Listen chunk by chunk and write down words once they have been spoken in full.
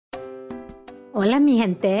Hola, mi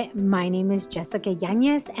gente. My name is Jessica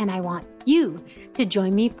Yanez, and I want you to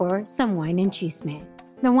join me for some Wine and Chisme.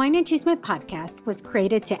 The Wine and Chisme podcast was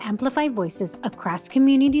created to amplify voices across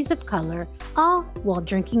communities of color, all while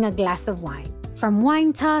drinking a glass of wine. From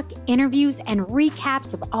wine talk, interviews, and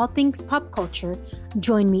recaps of all things pop culture,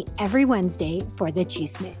 join me every Wednesday for the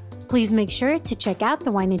Chisme. Please make sure to check out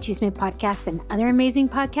the Wine and Chisme podcast and other amazing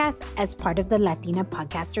podcasts as part of the Latina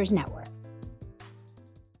Podcasters Network.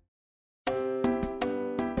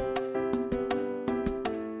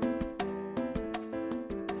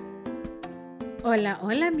 Hola,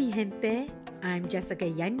 hola, mi gente. I'm Jessica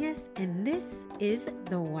Yanez, and this is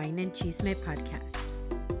the Wine and Chisme podcast,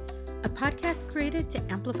 a podcast created to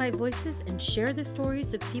amplify voices and share the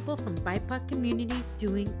stories of people from BIPOC communities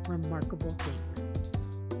doing remarkable things,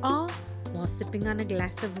 all while sipping on a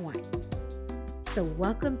glass of wine. So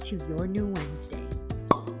welcome to your new Wednesday.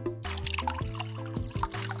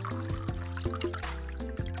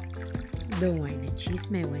 The Wine and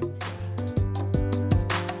Chisme Wednesday.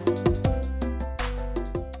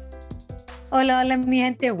 Hola, hola, mi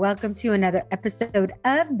gente. Welcome to another episode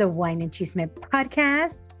of the Wine and Chisme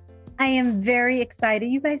podcast. I am very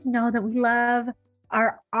excited. You guys know that we love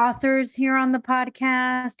our authors here on the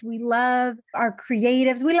podcast. We love our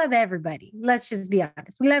creatives. We love everybody. Let's just be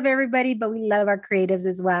honest. We love everybody, but we love our creatives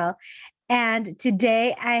as well. And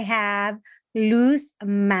today I have Luz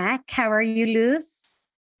Mack. How are you, Luz?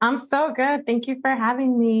 I'm so good. Thank you for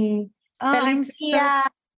having me. Oh, I'm so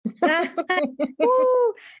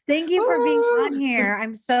Woo! Thank you for being on here.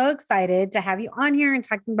 I'm so excited to have you on here and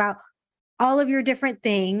talking about all of your different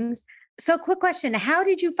things. So, quick question. How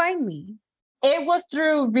did you find me? It was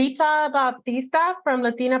through Rita Bautista from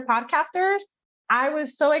Latina Podcasters. I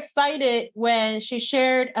was so excited when she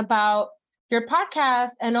shared about your podcast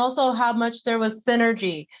and also how much there was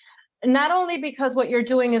synergy. Not only because what you're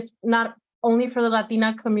doing is not only for the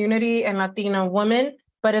Latina community and Latina women,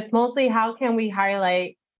 but it's mostly how can we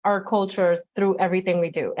highlight our cultures through everything we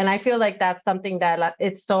do. And I feel like that's something that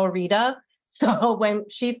it's so Rita. So when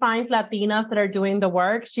she finds Latinas that are doing the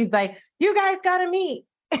work, she's like, you guys got to meet.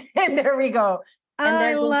 And there we go. And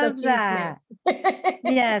I love that.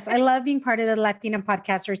 Yes, I love being part of the Latina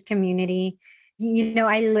podcasters community. You know,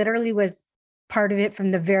 I literally was part of it from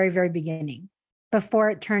the very, very beginning, before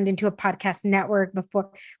it turned into a podcast network, before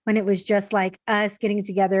when it was just like us getting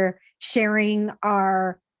together, sharing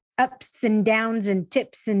our ups and downs and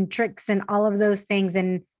tips and tricks and all of those things.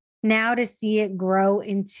 And now to see it grow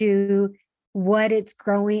into what it's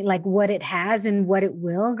growing, like what it has and what it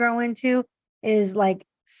will grow into is like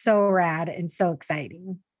so rad and so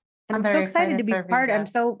exciting. And I'm so excited to be part. I'm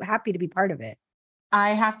so happy to be part of it. I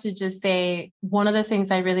have to just say, one of the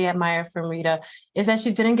things I really admire from Rita is that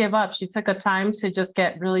she didn't give up. She took a time to just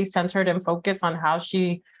get really centered and focus on how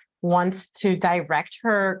she wants to direct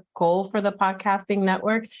her goal for the podcasting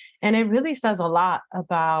network. And it really says a lot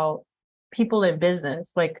about people in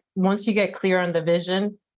business. Like once you get clear on the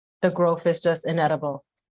vision, the growth is just inedible.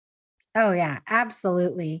 Oh yeah,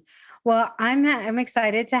 absolutely. Well, I'm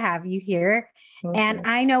excited to have you here. Okay. And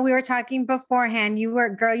I know we were talking beforehand.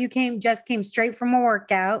 You came straight from a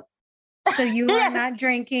workout. So you were Yes. Not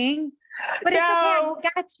drinking. But it's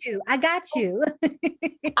okay. I got you.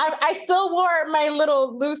 I still wore my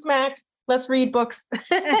little loose Mack. Let's read books.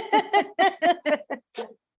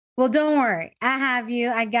 Well, don't worry. I have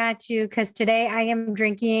you. I got you. Because today I am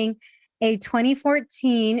drinking a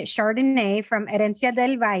 2014 Chardonnay from Herencia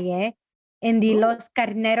del Valle in the Los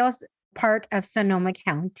Carneros part of Sonoma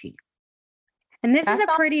County. And this is a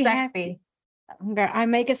pretty hefty. I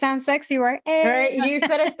make it sound sexy, right? Right. You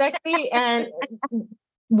said it's sexy. And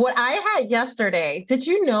what I had yesterday, did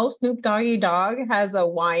you know Snoop Doggy Dogg has a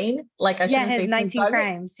wine? His 19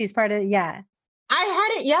 Crimes. He's part of, I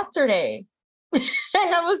had it yesterday. And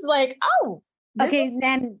I was like, oh. Okay.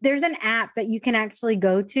 Then there's an app that you can actually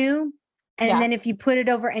go to. And then if you put it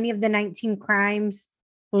over any of the 19 Crimes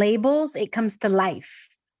labels, it comes to life.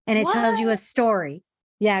 And it tells you a story.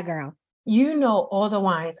 Yeah, girl. You know all the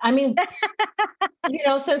wines. I mean,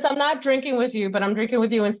 since I'm not drinking with you, but I'm drinking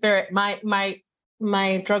with you in spirit,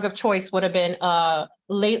 my drug of choice would have been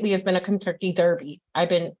lately has been a Kentucky Derby. I've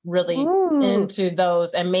been really into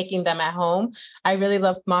those and making them at home. I really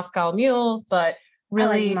love Moscow Mules, but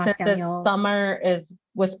really since the summer is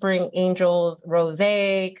Whispering Angels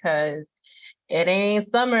Rosé, because it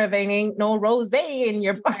ain't summer if it ain't no rosé in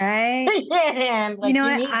your body. Right? Yeah, you know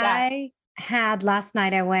what? I had last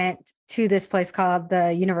night, I went to this place called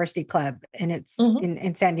the University Club, and it's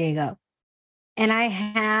in San Diego. And I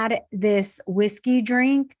had this whiskey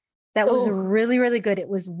drink that was really, really good. It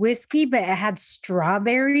was whiskey, but it had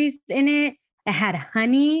strawberries in it. It had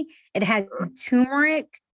honey, it had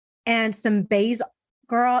turmeric and some basil.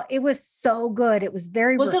 Girl, it was so good. It was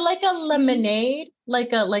very Was it like a refreshing. lemonade?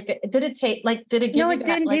 Did it taste like, did it give No, you it that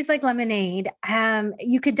didn't like taste like lemonade.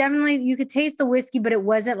 You could taste the whiskey, but it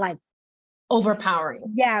wasn't like, overpowering?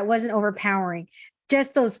 yeah, it wasn't overpowering.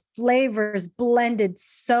 Just those flavors blended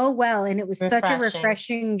so well. And it was such a Refreshing.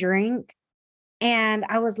 refreshing drink. And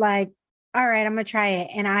I was like, all right, I'm going to try it.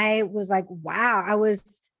 And I was like, wow, I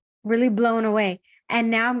was really blown away. And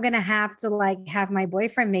now I'm going to have to like have my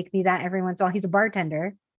boyfriend make me that every once in a while. He's a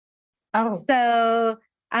bartender. Oh, So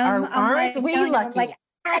I'm aren't like we telling him, I'm like, lucky?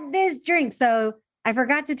 add this drink. So I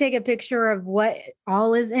forgot to take a picture of what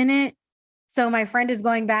all is in it. So my friend is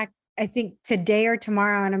going back, I think today or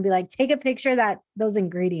tomorrow, and I'll be like, take a picture of that those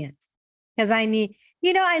ingredients. Because I need,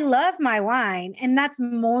 I love my wine, and that's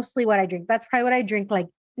mostly what I drink. That's probably what I drink like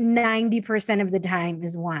 90% of the time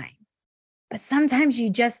is wine. But sometimes you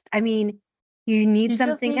need You just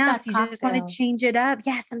something need else. that You just want to cocktail. change it up.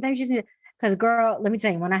 Yeah, sometimes you just need because girl, let me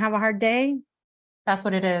tell you, when I have a hard day, That's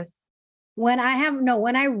what it is. when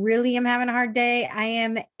I really am having a hard day, I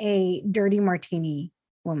am a dirty martini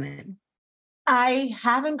woman. I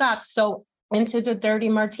haven't got so into the dirty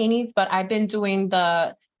martinis, but I've been doing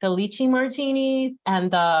the lychee martinis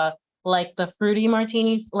and the fruity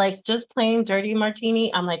martinis, like just plain dirty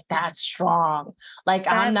martini. I'm like, that's strong. Like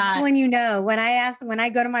I'm That's not, when when I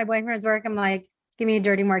go to my boyfriend's work, I'm like, give me a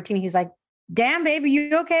dirty martini. He's like, damn, baby,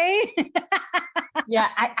 you okay? yeah,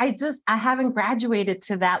 I haven't graduated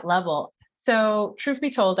to that level. So truth be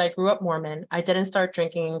told, I grew up Mormon. I didn't start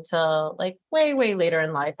drinking until like way, way later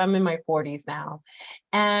in life. I'm in my 40s now.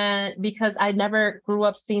 And because I never grew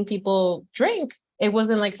up seeing people drink, it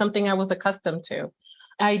wasn't like something I was accustomed to.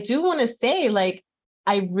 I do want to say, like,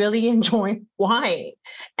 I really enjoy wine.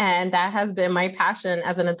 And that has been my passion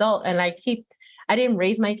as an adult. And I didn't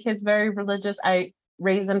raise my kids very religious. I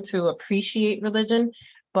raised them to appreciate religion,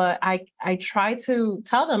 but I try to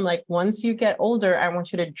tell them, like, once you get older, I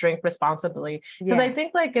want you to drink responsibly, because I Yeah.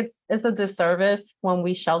 think like it's a disservice when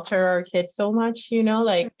we shelter our kids so much,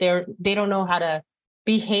 like they don't know how to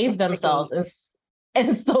behave themselves Navigate.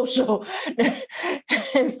 in social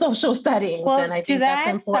in social settings, and Well, I to think that's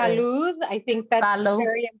that, important. salud. I think that's Follow.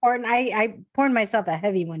 very important. I poured myself a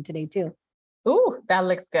heavy one today too. Ooh, that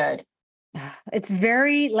looks good. It's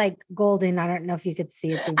very like golden. I don't know if you could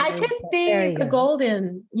see it. I can There see you the go.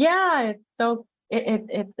 golden. Yeah, so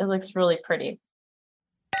it looks really pretty.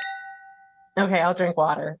 Okay, I'll drink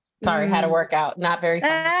water. Sorry, had to Mm. work out. Not very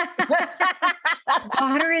fun.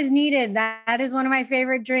 Water is needed. That is one of my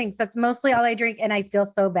favorite drinks. That's mostly all I drink. And I feel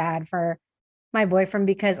so bad for my boyfriend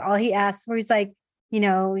because all he asks for, he's like,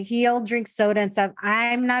 he'll drink soda and stuff.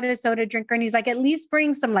 I'm not a soda drinker. And he's like, at least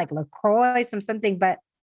bring some like LaCroix, something. But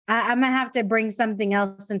I'm going to have to bring something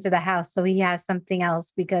else into the house. So he has something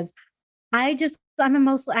else because I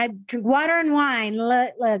drink water and wine.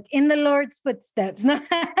 Look in the Lord's footsteps.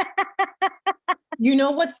 You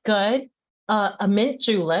know what's good? A mint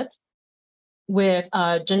julep with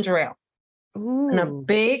ginger ale and Ooh.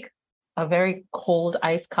 a very cold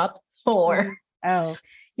ice cup, or Oh,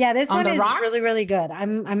 yeah. This on one the is rocks. really, really good.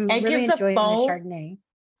 I'm It really gives a enjoying the foam. Chardonnay.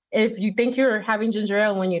 If you think you're having ginger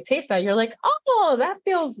ale, when you taste that, you're like, oh, that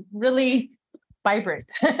feels really vibrant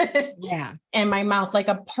Yeah. in my mouth, like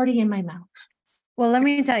a party in my mouth. Well, let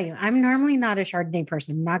me tell you, I'm normally not a Chardonnay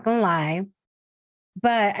person. I'm not gonna lie,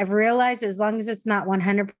 but I've realized as long as it's not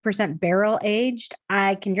 100% barrel aged,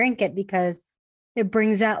 I can drink it because it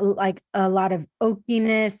brings out like a lot of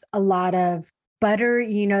oakiness, a lot of butter,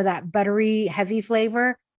 that buttery, heavy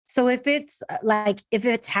flavor. So if it's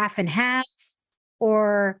half and half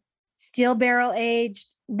or steel barrel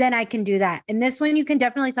aged, then I can do that. And this one, you can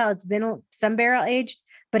definitely tell it's been some barrel aged,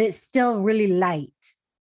 but it's still really light.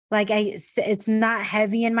 It's not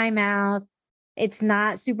heavy in my mouth. It's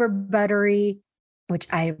not super buttery, which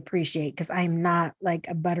I appreciate because I'm not like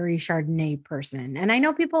a buttery Chardonnay person. And I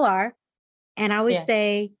know people are. And I always Yeah.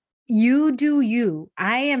 say, you do you.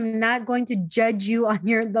 I am not going to judge you on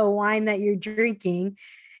the wine that you're drinking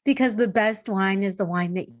because the best wine is the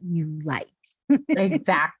wine that you like.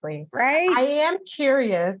 Exactly. Right? I am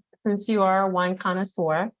curious, since you are a wine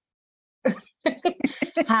connoisseur,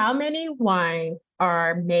 how many wines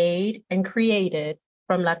are made and created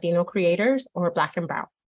from Latino creators or Black and Brown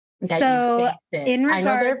that you've So tasted? in I know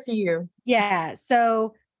there are a regards, few. yeah.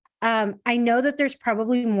 So I know that there's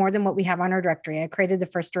probably more than what we have on our directory. I created the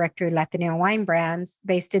first directory of Latino wine brands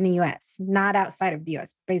based in the US, not outside of the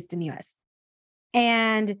US, based in the US.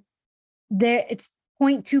 And it's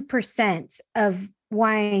 0.2% of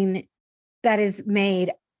wine that is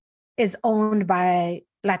made is owned by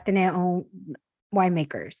Latino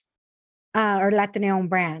winemakers. or Latino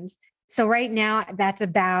brands. So right now that's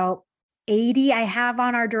about 80 I have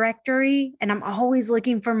on our directory, and I'm always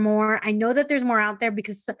looking for more. I know that there's more out there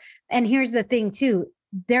because, and here's the thing too,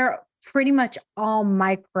 they're pretty much all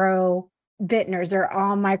micro vintners. They're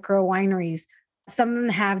all micro wineries. Some of them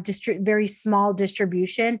have very small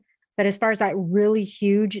distribution, but as far as that really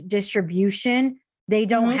huge distribution, they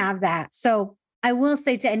don't have that. So I will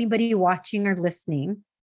say to anybody watching or listening,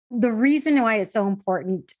 the reason why it's so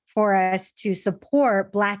important for us to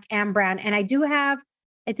support Black and Brown, and I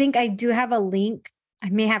think I do have a link. I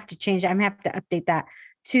may have to change it. I may have to update that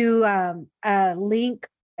to a link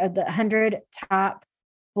of the 100 top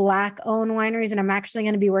Black owned wineries. And I'm actually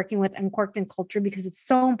going to be working with Uncorked and Culture because it's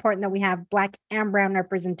so important that we have Black and Brown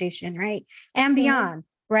representation, right? And beyond,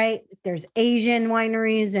 right? If there's Asian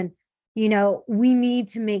wineries, and, we need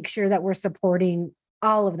to make sure that we're supporting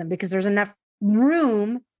all of them because there's enough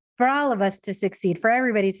room for all of us to succeed, for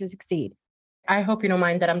everybody to succeed. I hope you don't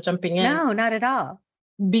mind that I'm jumping in. No, not at all.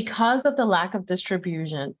 Because of the lack of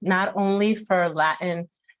distribution, not only for Latin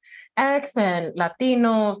X and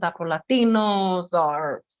Latinos, Afro-Latinos,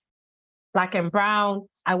 or Black and Brown,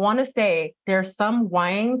 I want to say there's some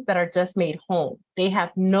wines that are just made home. They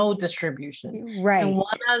have no distribution. Right. And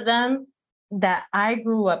one of them that I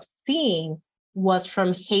grew up seeing was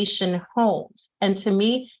from Haitian homes. And to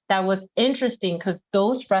me, that was interesting because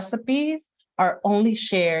those recipes are only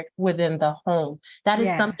shared within the home. That is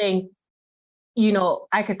something,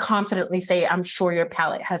 I could confidently say, I'm sure your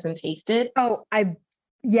palate hasn't tasted. Oh, I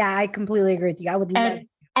completely agree with you. I would love.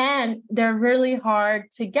 And they're really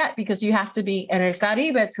hard to get because you have to be in El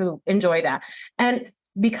Caribe to enjoy that. And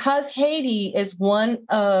because Haiti is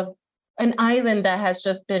an island that has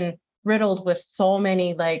just been riddled with so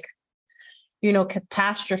many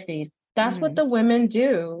catastrophes, that's what the women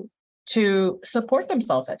do to support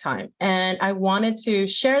themselves at times. And I wanted to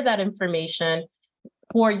share that information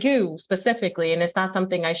for you specifically. And it's not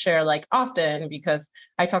something I share often because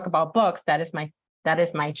I talk about books. That is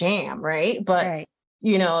my jam, right? But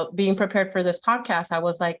being prepared for this podcast, I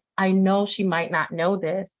was like, I know she might not know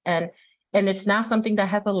this. And it's not something that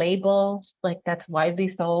has a label, that's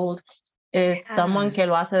widely sold. Is someone que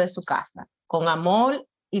lo hace de su casa, con amor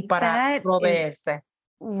y para proveerse.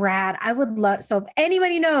 Rad. I would love, so if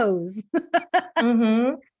anybody knows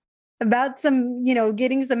about some,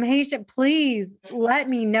 getting some Haitian, please let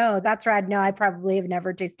me know. That's rad. No, I probably have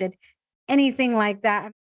never tasted anything like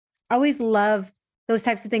that. I always love those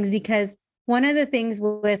types of things because one of the things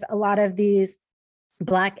with a lot of these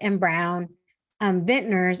Black and Brown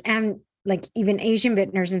vintners and even Asian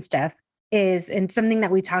vintners and stuff is, and something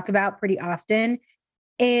that we talk about pretty often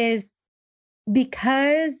is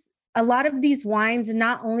because a lot of these wines,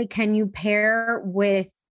 not only can you pair with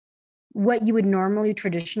what you would normally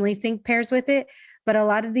traditionally think pairs with it, but a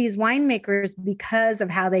lot of these winemakers, because of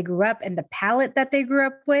how they grew up and the palate that they grew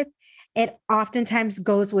up with, it oftentimes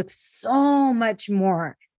goes with so much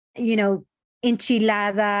more,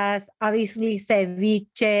 enchiladas, obviously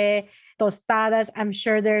ceviche, tostadas. I'm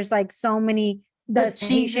sure there's so many, the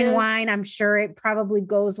Haitian wine, I'm sure it probably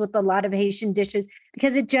goes with a lot of Haitian dishes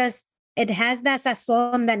because it has that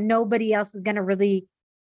sazon that nobody else is going to really,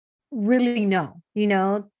 really know,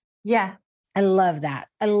 Yeah. I love that.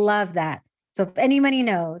 So if anybody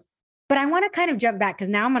knows, but I want to kind of jump back because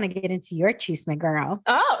now I'm going to get into your chisme, girl.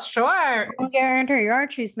 Oh, sure. I'll get into your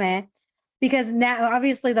chisme because now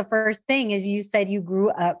obviously the first thing is you said you grew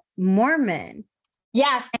up Mormon.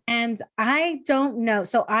 Yes. And I don't know.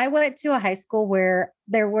 So I went to a high school where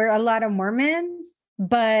there were a lot of Mormons,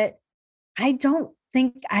 but I don't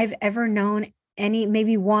think I've ever known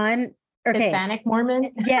maybe one. Okay. Hispanic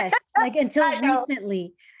Mormon? Yes. Until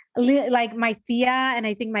recently, my tia and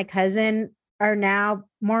I think my cousin are now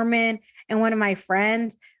Mormon and one of my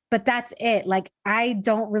friends, but that's it. I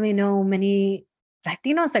don't really know many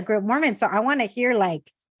Latinos that grew up Mormon. So I want to hear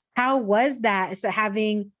how was that? So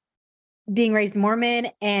being raised Mormon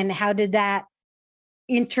and how did that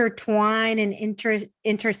intertwine and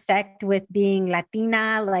intersect with being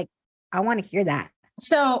Latina? I want to hear that.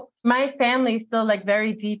 So my family's still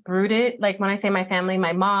very deep rooted. When I say my family,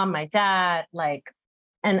 my mom, my dad,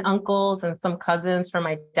 and uncles and some cousins from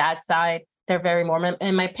my dad's side, they're very Mormon.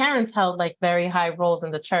 And my parents held like very high roles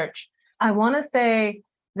in the church. I want to say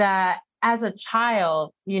that as a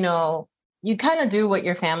child, you kind of do what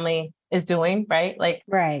your family is doing, right?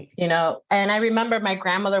 Right. And I remember my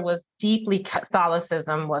grandmother was deeply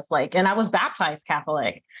Catholicism and I was baptized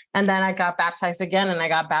Catholic. And then I got baptized again and I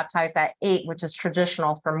got baptized at 8, which is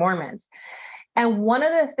traditional for Mormons. And one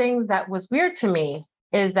of the things that was weird to me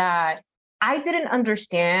is that I didn't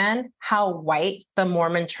understand how white the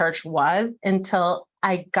Mormon church was until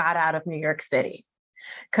I got out of New York City.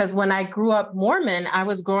 Because when I grew up Mormon, I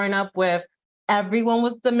was growing up with everyone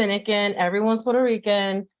was Dominican, everyone's Puerto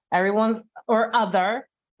Rican, everyone's or other,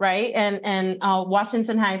 right? And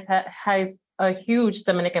Washington Heights has a huge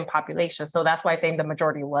Dominican population. So that's why I'm saying the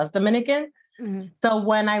majority was Dominican. Mm-hmm. So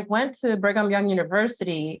when I went to Brigham Young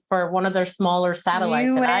University for one of their smaller satellites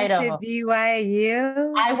in Idaho. You went to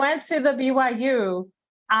BYU? I went to the BYU.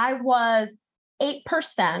 I was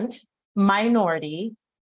 8% minority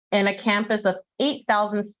in a campus of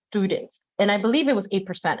 8,000 students. And I believe it was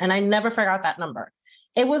 8%. And I never forgot that number.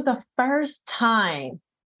 It was the first time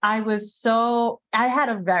I had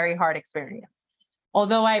a very hard experience.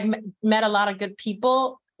 Although I met a lot of good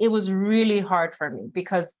people, it was really hard for me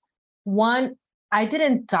because one, I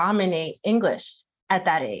didn't dominate English at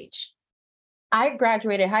that age. I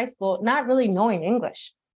graduated high school not really knowing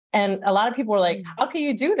English. And a lot of people were like, how can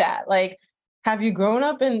you do that? Like, have you grown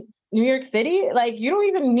up in New York City? Like, you don't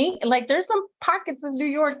even need, like, there's some pockets of New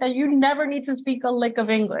York that you never need to speak a lick of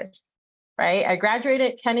English, right? I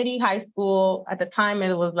graduated Kennedy High School. At the time,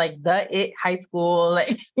 it was like high school,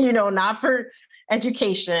 like, not for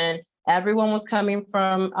education. Everyone was coming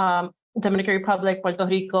from Dominican Republic, Puerto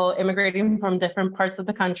Rico, immigrating from different parts of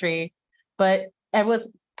the country. But it was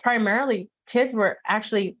primarily kids were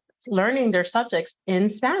actually learning their subjects in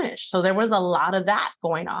Spanish. So there was a lot of that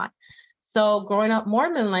going on. So growing up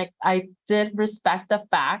Mormon, like I did respect the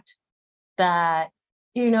fact that,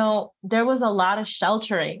 there was a lot of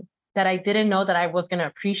sheltering that I didn't know that I was going to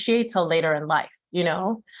appreciate till later in life,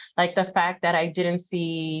 like the fact that I didn't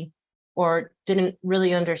see or didn't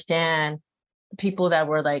really understand people that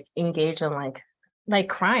were like engaged in like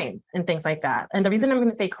crime and things like that. And the reason I'm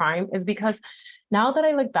going to say crime is because now that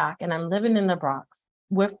I look back and I'm living in the Bronx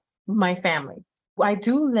with my family, I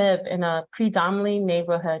do live in a predominantly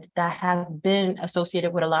neighborhood that has been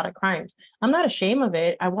associated with a lot of crimes. I'm not ashamed of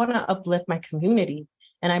it. I want to uplift my community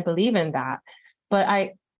and I believe in that.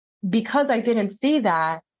 But because I didn't see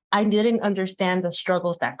that, I didn't understand the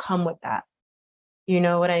struggles that come with that. You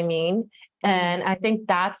know what I mean? And I think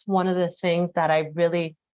that's one of the things that I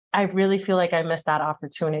really feel like I missed that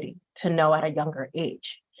opportunity to know at a younger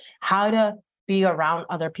age, how to be around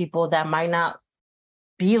other people that might not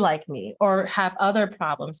be like me or have other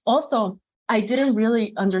problems. Also, I didn't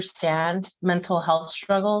really understand mental health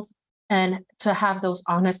struggles and to have those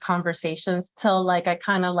honest conversations till like I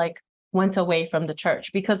kind of like went away from the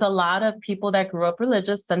church, because a lot of people that grew up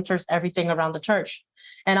religious centers everything around the church.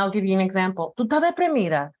 And I'll give you an example. Tú estás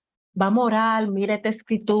deprimida. Vamos a orar, mira esta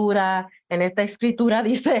escritura, en esta escritura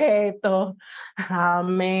dice esto,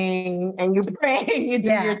 amen, and you pray, you do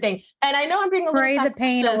your thing. And I know I'm being a pray the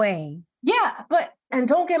pain away. Yeah, and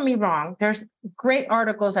don't get me wrong, there's great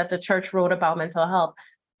articles that the church wrote about mental health,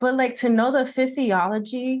 but like to know the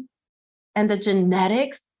physiology and the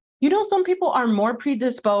genetics, some people are more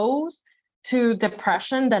predisposed to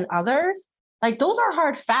depression than others. Like those are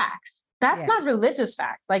hard facts. That's not religious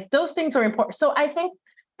facts. Like those things are important. So I think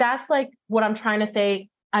that's like what I'm trying to say.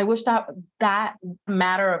 I wish that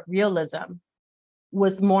matter of realism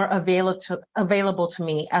was more available to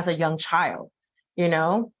me as a young child,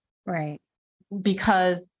 Right.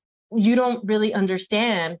 Because you don't really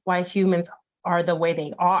understand why humans are the way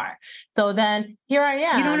they are. So then here I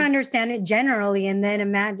am. You don't understand it generally. And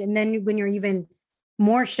then when you're even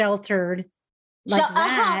more sheltered like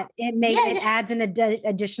that, it adds an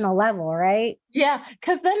additional level, right? Yeah.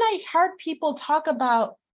 Cause then I heard people talk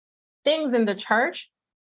about things in the church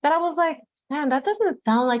that I was like, man, that doesn't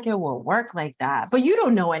sound like it will work like that. But you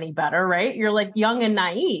don't know any better, right? You're like young and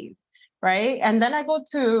naive, right? And then I go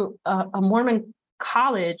to a Mormon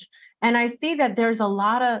college and I see that there's a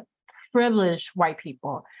lot of privileged white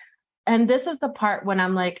people. And this is the part when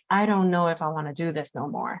I'm like, I don't know if I want to do this no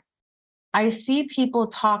more. I see people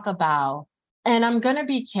talk about, and I'm going to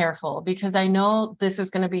be careful because I know this is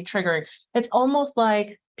going to be triggering. It's almost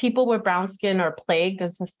like people with brown skin are plagued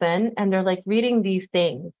as a sin, and they're like reading these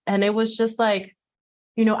things. And it was just like,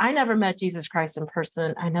 I never met Jesus Christ in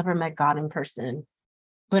person. I never met God in person,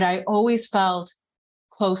 but I always felt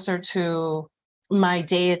closer to my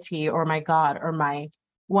deity or my God or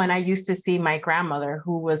when I used to see my grandmother,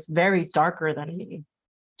 who was very darker than me,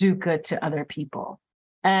 do good to other people.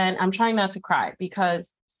 And I'm trying not to cry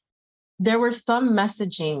because there was some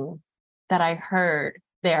messaging that I heard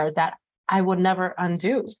there that I would never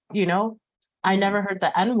undo, I never heard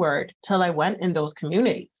the N-word till I went in those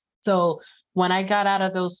communities. So when I got out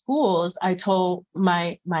of those schools, I told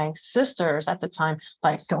my sisters at the time,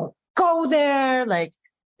 like, don't go there. Like,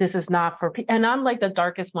 this is not for people. And I'm like the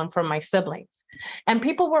darkest one from my siblings. And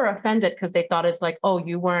people were offended because they thought it's like, oh,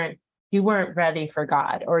 you weren't you weren't ready for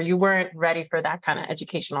God, or you weren't ready for that kind of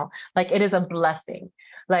educational. Like, it is a blessing.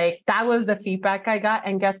 Like, that was the feedback I got.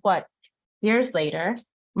 And guess what? Years later,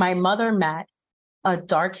 my mother met a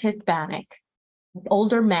dark Hispanic,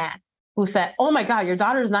 older man who said, "Oh my God, your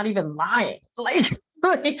daughter is not even lying."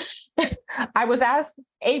 Like, I was asked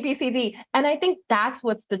A, B, C, D. And I think that's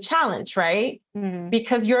what's the challenge, right? Mhm.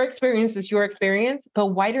 Because your experience is your experience, but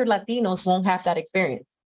whiter Latinos won't have that experience.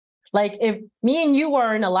 Like, if me and you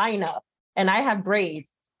are in a lineup and I have braids,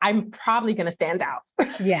 I'm probably going to stand out.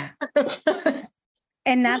 Yeah.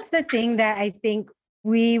 And that's the thing that I think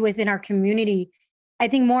we within our community, I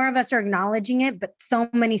think more of us are acknowledging it, but so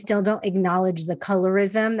many still don't acknowledge the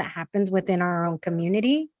colorism that happens within our own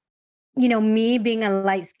community. You know, me being a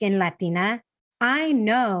light-skinned Latina, I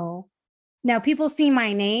know now people see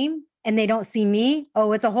my name and they don't see me.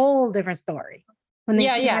 Oh, it's a whole different story when they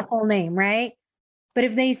Yeah, see my yeah. full name, right? But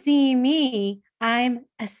if they see me, I'm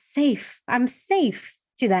safe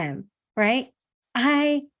to them, right?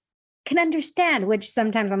 I can understand, which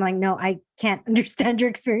sometimes I'm like, no, I can't understand your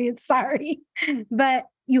experience. Sorry. But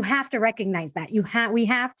you have to recognize that. We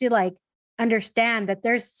have to like understand that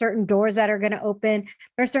there's certain doors that are going to open,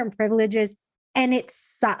 there's certain privileges. And it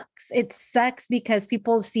sucks. It sucks because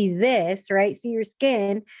people see this, right? See your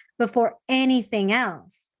skin before anything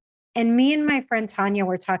else. And me and my friend Tanya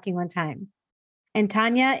were talking one time. And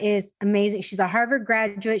Tanya is amazing. She's a Harvard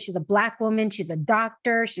graduate. She's a Black woman. She's a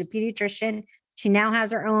doctor. She's a pediatrician. She now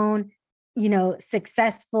has her own,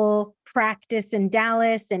 successful practice in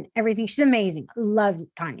Dallas and everything. She's amazing. Love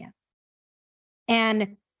Tanya.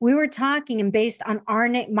 And we were talking, and based on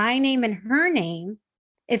my name and her name,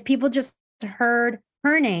 if people just heard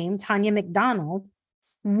her name, Tanya McDonald,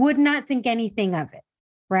 would not think anything of it,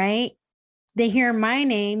 right? They hear my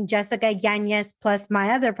name, Jessica Yanez, plus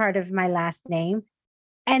my other part of my last name,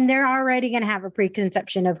 and they're already going to have a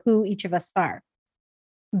preconception of who each of us are.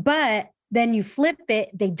 But then you flip it,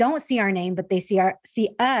 they don't see our name, but they see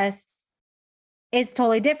us. It's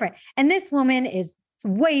totally different. And this woman is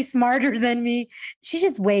way smarter than me. She's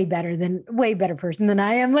just way better person than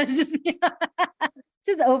I am. Let's just be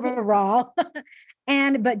just overall.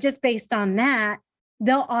 But just based on that,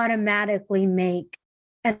 they'll automatically make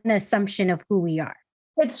an assumption of who we are.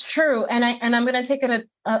 It's true. And I'm going to take it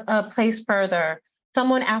a place further.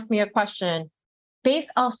 Someone asked me a question. Based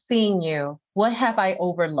off seeing you, what have I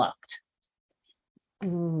overlooked?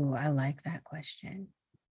 Ooh, I like that question.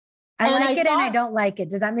 I like it and I don't like it.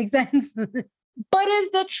 Does that make sense? But is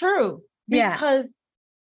the truth. Because,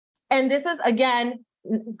 and this is, again,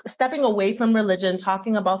 stepping away from religion,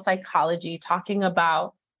 talking about psychology, talking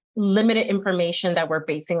about limited information that we're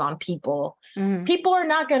basing on people. Mm-hmm. People are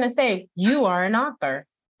not going to say, you are an author.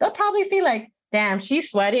 They'll probably see like, damn, she's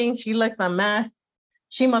sweating. She looks a mess.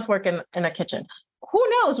 She must work in a kitchen. Who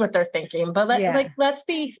knows what they're thinking? But let's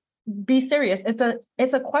be serious.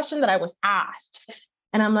 It's a question that I was asked.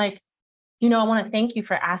 And I'm like, I want to thank you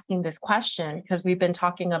for asking this question because we've been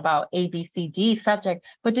talking about A, B, C, D subject.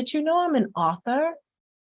 But did you know I'm an author?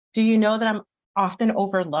 Do you know that I'm often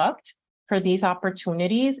overlooked for these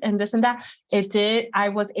opportunities and this and that? I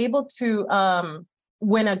was able to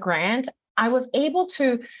win a grant. I was able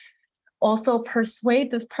to also persuade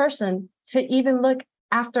this person to even look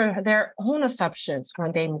after their own assumptions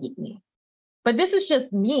when they meet me. But this is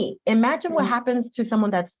just me. Imagine what happens to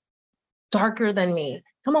someone that's darker than me,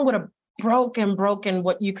 someone with a broken,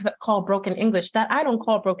 what you could call broken English that I don't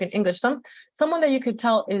call broken English. Someone that you could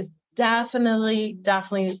tell is definitely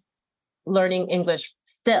learning English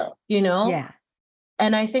still, Yeah.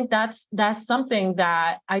 And I think that's something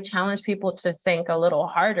that I challenge people to think a little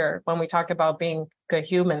harder when we talk about being good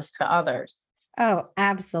humans to others. Oh,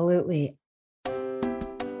 absolutely.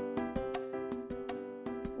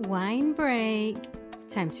 Wine break.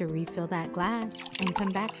 Time to refill that glass and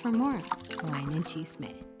come back for more Wine and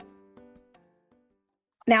Chisme.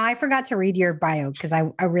 Now, I forgot to read your bio because I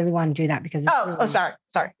really want to do that because it's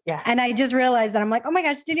sorry. Yeah. And I just realized that I'm like, oh my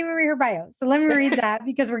gosh, didn't even read her bio. So let me read that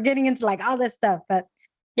because we're getting into like all this stuff. But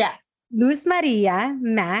yeah. Luz Maria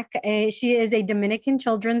Mack, she is a Dominican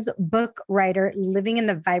children's book writer living in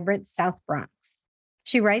the vibrant South Bronx.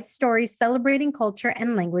 She writes stories celebrating culture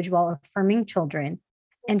and language while affirming children.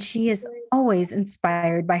 And she is always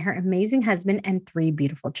inspired by her amazing husband and 3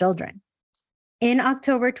 beautiful children. In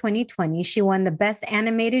October 2020, she won the Best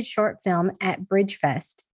Animated Short Film at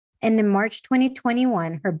Bridgefest. And in March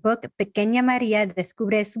 2021, her book, Pequeña María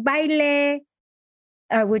Descubre su Baile,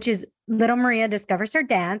 which is Little Maria Discovers Her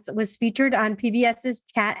Dance, was featured on PBS's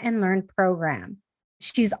Chat and Learn program.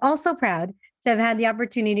 She's also proud to have had the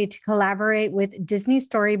opportunity to collaborate with Disney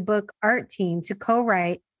Storybook art team to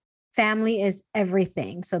co-write Family is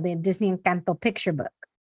Everything. So the Disney Encanto picture book.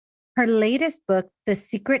 Her latest book, The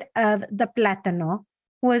Secret of the Plátano,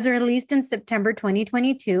 was released in September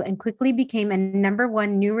 2022 and quickly became a #1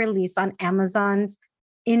 new release on Amazon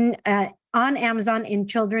in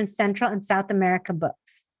children's Central and South America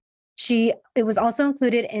books. It was also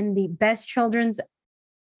included in the Best Children's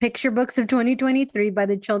Picture Books of 2023 by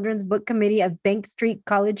the Children's Book Committee of Bank Street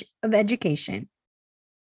College of Education.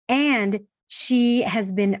 And she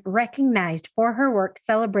has been recognized for her work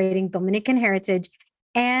celebrating Dominican heritage,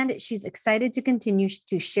 and she's excited to continue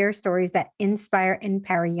to share stories that inspire and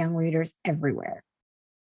empower young readers everywhere.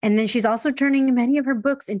 And then she's also turning many of her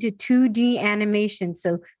books into 2D animation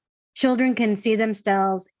so children can see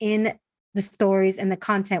themselves in the stories and the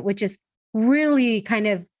content, which is really kind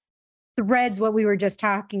of threads what we were just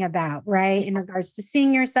talking about, right? In regards to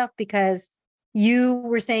seeing yourself, because you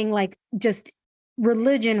were saying like just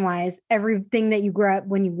religion wise, everything that you grew up,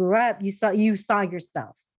 when you grew up, you saw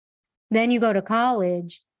yourself. Then you go to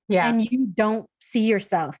college and you don't see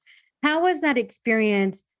yourself. How was that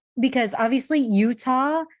experience? Because obviously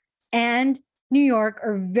Utah and New York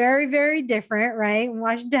are very, very different, right?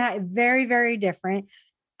 Washington, very, very different.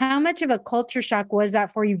 How much of a culture shock was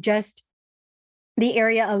that for you, just the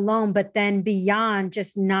area alone, but then beyond,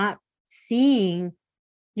 just not seeing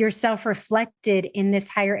yourself reflected in this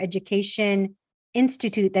higher education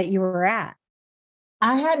institute that you were at?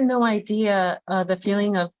 I had no idea the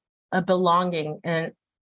feeling of belonging, and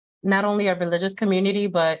not only a religious community,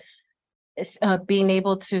 but being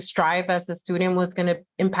able to strive as a student was going to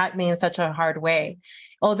impact me in such a hard way.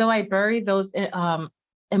 Although I buried those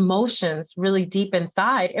emotions really deep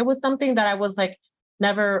inside, it was something that I was like,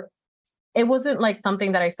 never, it wasn't like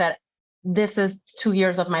something that I said, this is 2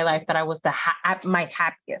 years of my life that I was at my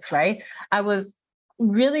happiest, right? I was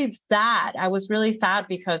really sad. I was really sad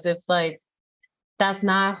because it's like, that's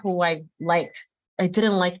not who I liked. I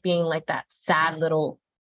didn't like being like that sad little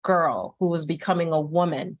girl who was becoming a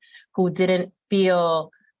woman, who didn't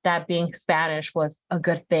feel that being Spanish was a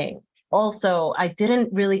good thing. Also, I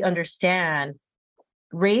didn't really understand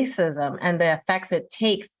racism and the effects it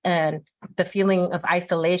takes and the feeling of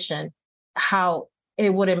isolation, how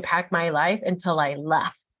it would impact my life until I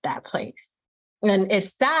left that place. And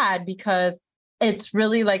it's sad because it's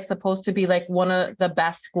really like supposed to be like one of the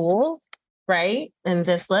best schools, right, in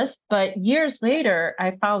this list. But years later,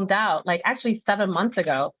 I found out, like actually 7 months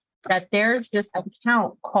ago, that there's this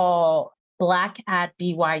account called Black at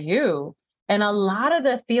BYU. And a lot of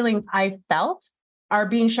the feelings I felt are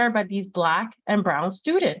being shared by these Black and Brown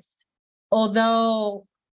students. Although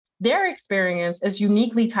their experience is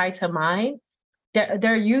uniquely tied to mine,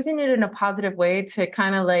 they're using it in a positive way to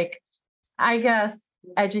kind of like, I guess,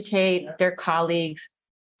 educate their colleagues,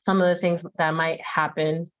 some of the things that might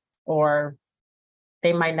happen or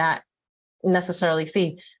they might not necessarily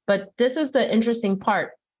see. But this is the interesting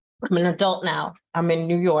part. I'm an adult now. I'm in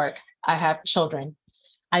New York. I have children.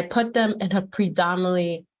 I put them in a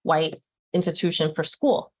predominantly white institution for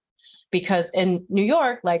school because in New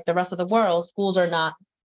York, like the rest of the world, schools they're not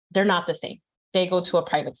the same. They go to a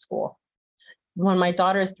private school. When my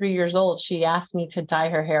daughter is 3 years old, she asked me to dye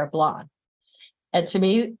her hair blonde. And to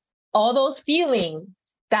me, all those feelings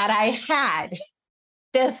that I had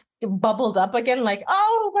just bubbled up again, like,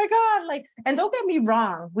 oh my God, like, and don't get me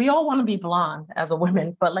wrong, we all want to be blonde as a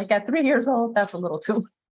woman, but like at 3 years old, that's a little too,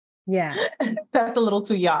 that's a little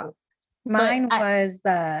too young. Mine was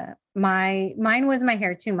my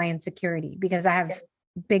hair too, my insecurity, because I have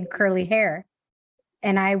big curly hair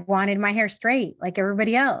and I wanted my hair straight like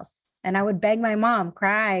everybody else. And I would beg my mom,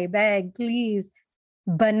 cry, beg, please,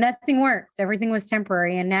 but nothing worked. Everything was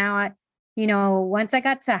temporary. And now once I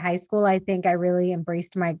got to high school, I think I really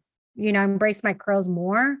embraced my curls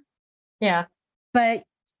more. Yeah. But,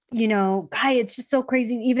 God, it's just so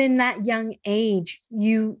crazy. Even that young age,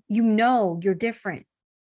 you're different.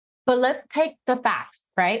 But let's take the facts,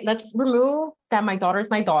 right? Let's remove that my daughter's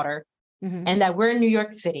my daughter and that we're in New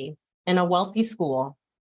York City in a wealthy school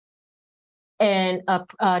and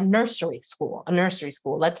a nursery school.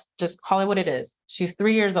 Let's just call it what it is. She's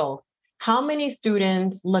 3 years old. How many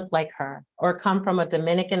students look like her or come from a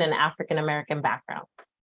Dominican and African American background?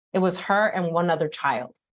 It was her and one other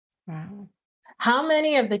child. Wow. How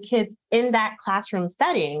many of the kids in that classroom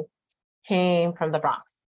setting came from the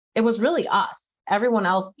Bronx? It was really us. Everyone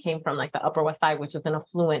else came from like the Upper West Side, which is an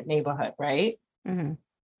affluent neighborhood, right? Mm-hmm.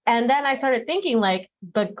 And then I started thinking like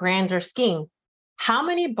the grander scheme. How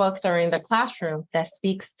many books are in the classroom that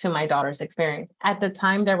speaks to my daughter's experience? At the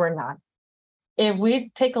time, there were none. If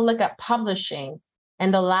we take a look at publishing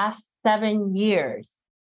in the last 7 years,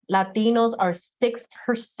 Latinos are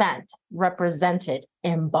 6% represented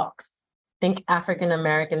in books. Think African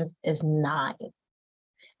Americans is 9%.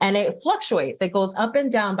 And it fluctuates. It goes up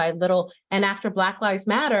and down by little. And after Black Lives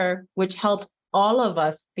Matter, which helped all of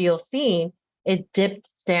us feel seen, it dipped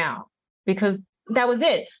down because that was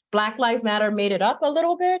it. Black Lives Matter made it up a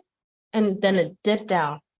little bit and then it dipped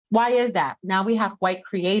down. Why is that? Now we have white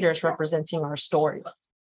creators representing our stories.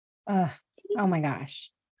 Oh my gosh.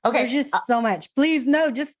 Okay. There's just so much. Please,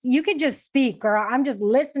 no, you could just speak, girl. I'm just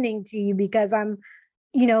listening to you because I'm,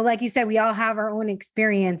 like you said, we all have our own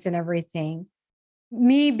experience and everything.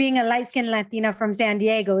 Me being a light-skinned Latina from San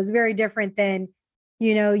Diego is very different than,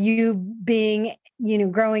 you being,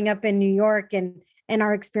 growing up in New York and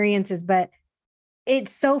our experiences. But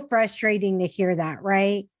it's so frustrating to hear that,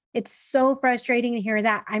 right? It's so frustrating to hear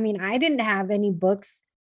that. I mean, I didn't have any books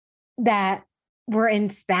that were in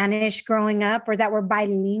Spanish growing up or that were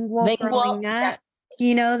bilingual growing up,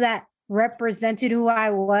 that represented who I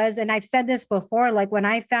was. And I've said this before, like when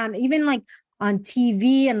I found even like on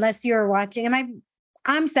TV, unless you're watching, and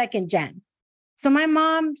I'm second gen. So my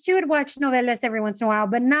mom, she would watch novelas every once in a while,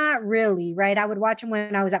 but not really, right? I would watch them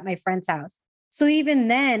when I was at my friend's house. So even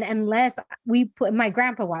then, unless my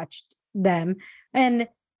grandpa watched them,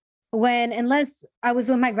 unless I was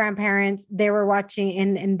with my grandparents, they were watching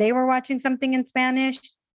and they were watching something in Spanish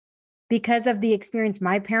because of the experience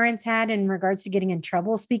my parents had in regards to getting in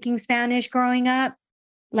trouble speaking Spanish growing up.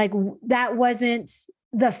 Like that wasn't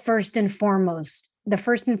the first and foremost. The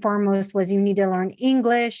first and foremost was you need to learn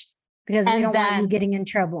English because we don't want you getting in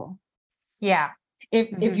trouble. Yeah.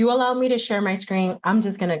 If you allow me to share my screen, I'm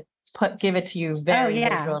just going to give it to you very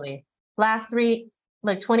visually. Last three,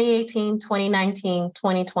 like 2018, 2019,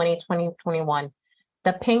 2020, 2021.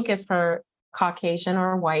 The pink is for Caucasian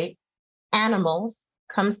or white. Animals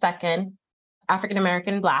come second. African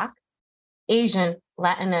American, Black, Asian,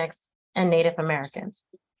 Latinx, and Native Americans,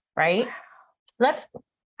 right?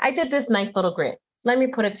 I did this nice little grid. Let me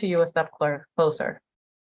put it to you a step closer.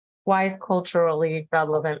 Why is culturally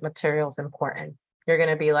relevant materials important? You're going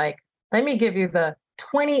to be like, let me give you the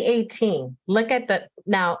 2018. Look at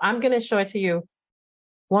now I'm going to show it to you.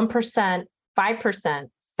 1%, 5%,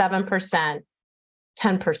 7%,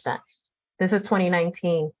 10%. This is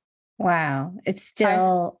 2019. Wow. It's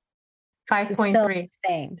still 5.3.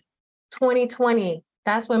 Same. 2020.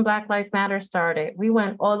 That's when Black Lives Matter started. We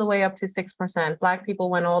went all the way up to 6%. Black people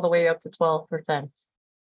went all the way up to 12%.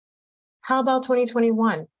 How about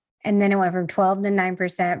 2021? And then it went from 12 to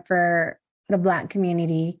 9% for the Black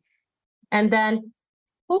community. And then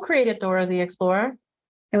who created Dora the Explorer?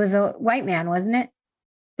 It was a white man, wasn't it?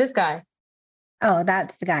 This guy. Oh,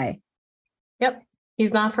 that's the guy. Yep.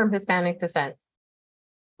 He's not from Hispanic descent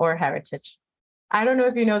or heritage. I don't know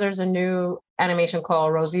if you know, there's a new animation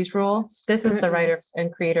called Rosie's Rule. This is the writer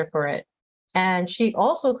and creator for it. And she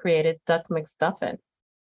also created Duck McStuffin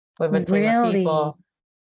with a team of people.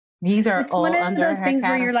 These are it's all one of under those things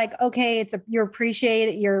where category. you're like, okay, you're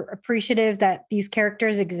appreciative that these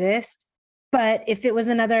characters exist. But if it was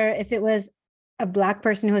a Black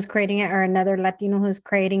person who was creating it or another Latino who's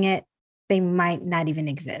creating it, they might not even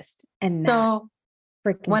exist. And so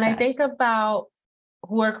when sucks. I think about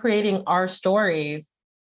who are creating our stories,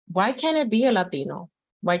 why can't it be a Latino?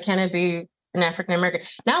 Why can't it be an African American?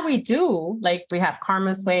 Now we do, like we have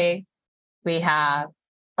Karma's Way, we have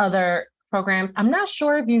other programs. I'm not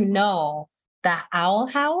sure if you know the Owl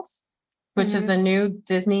House, which is a new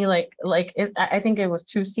Disney, I think it was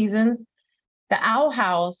 2 seasons. The Owl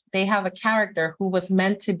House, they have a character who was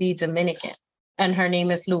meant to be Dominican, and her name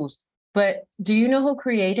is Luz. But do you know who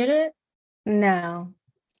created it? No.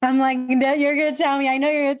 I'm like, you're going to tell me. I know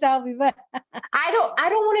you're going to tell me, but I don't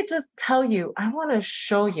want to just tell you. I want to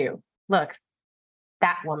show you. Look,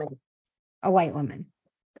 that woman. A white woman.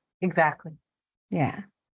 Exactly. Yeah.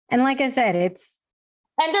 And like I said, and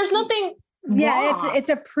there's nothing wrong. It's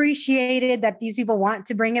appreciated that these people want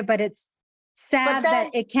to bring it, but it's sad that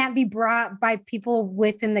it can't be brought by people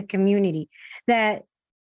within the community that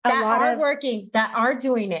are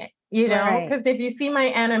doing it, because if you see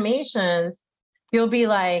my animations, you'll be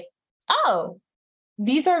like, oh,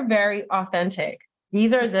 these are very authentic.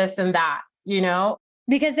 These are this and that,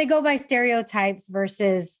 because they go by stereotypes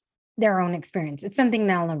versus their own experience. It's something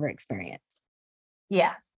they'll never experience.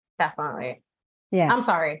 Yeah, definitely. Yeah. I'm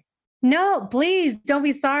sorry. No, please don't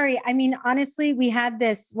be sorry. I mean, honestly, we had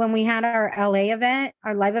this when we had our LA event,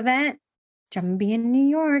 our live event, which I'm going to be in New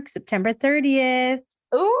York, September 30th.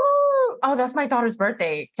 Ooh. Oh, that's my daughter's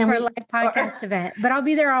birthday. For a live podcast event, but I'll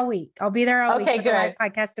be there all week. I'll be there all week for the live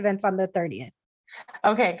podcast events on the 30th.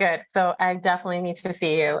 Okay, good. So I definitely need to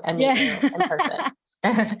see you and meet you in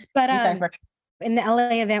person. But in the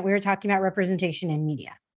LA event, we were talking about representation in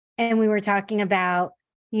media. And we were talking about,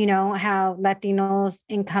 you know, how Latinos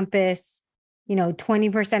encompass, you know,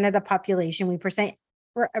 20% of the population. We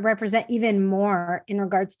represent even more in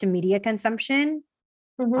regards to media consumption.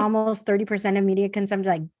 Almost 30% of media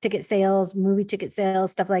consumption, like ticket sales, movie ticket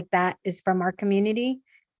sales, stuff like that is from our community.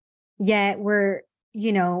 Yet we're,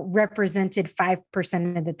 you know, represented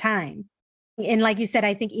 5% of the time. And like you said,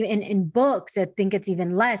 I think even in books, I think it's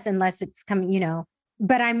even less unless it's coming, you know,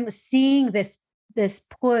 but I'm seeing this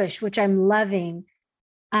push, which I'm loving,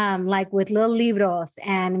 like with Little Libros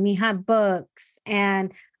and Mija Books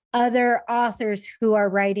and other authors who are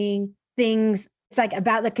writing things. It's like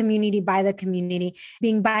about the community, by the community,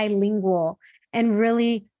 being bilingual and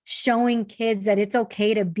really showing kids that it's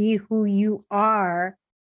okay to be who you are.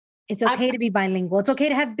 It's okay to be bilingual. It's okay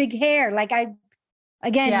to have big hair. Like I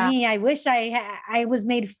wish I was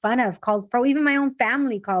made fun of, called fro. Even my own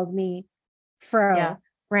family called me fro,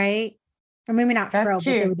 right? Or maybe not That's fro,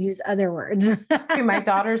 cute. but they would use other words. My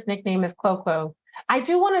daughter's nickname is Clo. I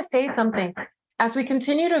do want to say something. As we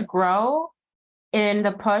continue to grow in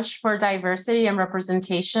the push for diversity and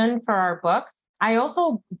representation for our books, I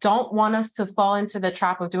also don't want us to fall into the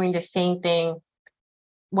trap of doing the same thing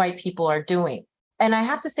white people are doing. And I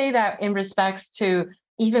have to say that in respects to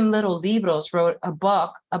even Little Libros wrote a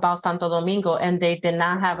book about Santo Domingo, and they did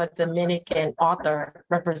not have a Dominican author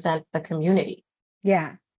represent the community.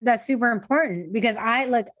 Yeah, that's super important because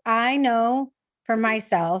I know for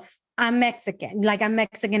myself, I'm Mexican, like I'm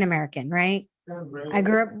Mexican American, right? I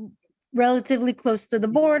grew up relatively close to the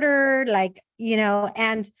border, like, you know,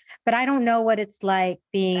 but I don't know what it's like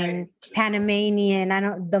being Panamanian,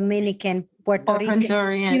 Dominican, Puerto Rican,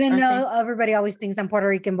 Honduran, even though everybody always thinks I'm Puerto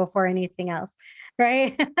Rican before anything else,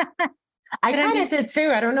 right? I kind of did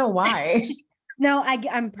too. I don't know why. No, I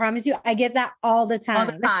promise you, I get that all the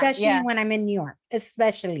time, especially when I'm in New York,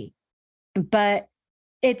 especially. But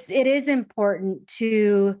it is important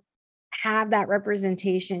to have that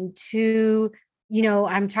representation to, you know,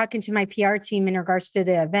 I'm talking to my PR team in regards to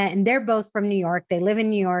the event, and they're both from New York. They live in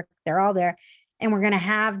New York. They're all there. And we're going to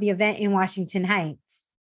have the event in Washington Heights.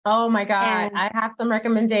 Oh my God. I have some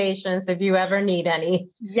recommendations if you ever need any.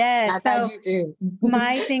 Yes. So you do.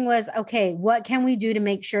 My thing was, okay, what can we do to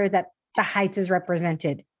make sure that the Heights is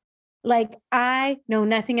represented? Like, I know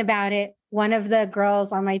nothing about it. One of the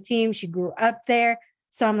girls on my team, she grew up there.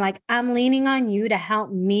 So I'm like, I'm leaning on you to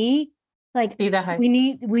help me. Like, we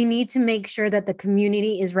need to make sure that the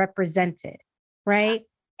community is represented, right?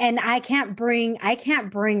 And I can't bring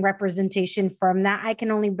representation from that. I can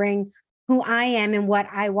only bring who I am and what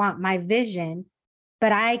I want, my vision,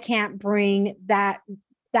 but I can't bring that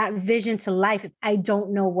vision to life if I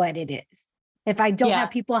don't know what it is. If I don't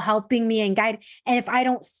have people helping me and guide, and if I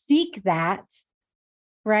don't seek that,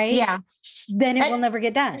 right? Yeah. Then it will never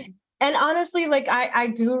get done. And honestly, like I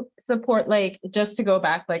do support, like, just to go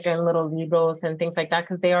back, like in Little Libros and things like that,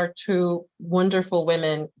 because they are two wonderful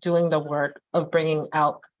women doing the work of bringing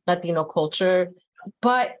out Latino culture.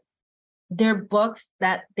 But they're books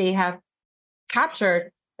that they have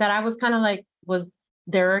captured that I was kind of like, was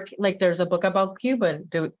there, like, there's a book about Cuban.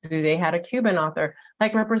 Do they had a Cuban author?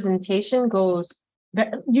 Like, representation goes,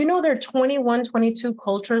 you know, there are 21, 22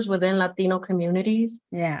 cultures within Latino communities.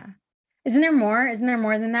 Yeah. Isn't there more? Isn't there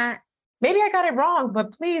more than that? Maybe I got it wrong,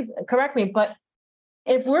 but please correct me. But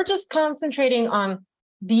if we're just concentrating on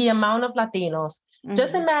the amount of Latinos,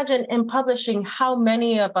 just imagine in publishing how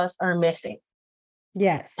many of us are missing.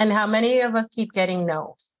 Yes. And how many of us keep getting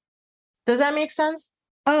no's. Does that make sense?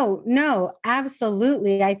 Oh, no,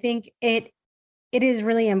 absolutely. I think it is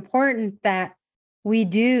really important that we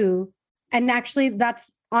do. And actually,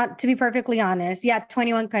 that's to be perfectly honest. Yeah,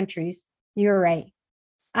 21 countries. You're right.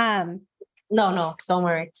 No, don't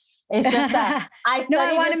worry. It's just that I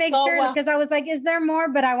want to make sure because I was like, is there more?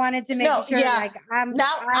 But I wanted to make sure. Yeah. Like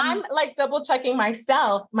I'm like double checking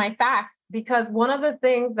myself, my facts, because one of the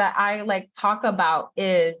things that I like talk about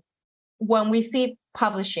is when we see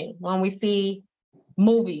publishing, when we see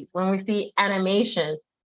movies, when we see animation,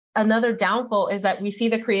 another downfall is that we see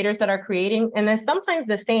the creators that are creating, and it's sometimes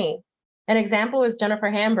the same. An example is Jennifer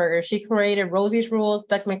Hamburger. She created Rosie's Rules,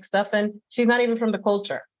 Duck McStuffin. She's not even from the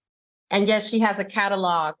culture. And yet she has a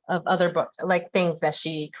catalog of other books, like things that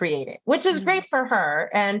she created, which is great for her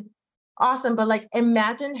and awesome. But like,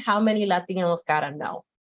 imagine how many Latinos gotta know.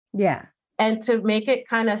 Yeah. And to make it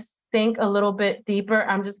kind of think a little bit deeper,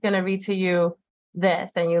 I'm just going to read to you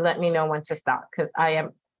this and you let me know when to stop. Because I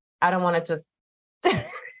don't want to just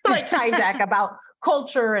like hijack about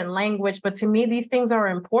culture and language. But to me, these things are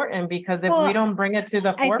important because if we don't bring it to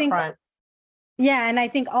the forefront. And I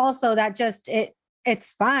think also that just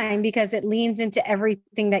it's fine because it leans into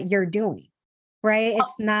everything that you're doing, right?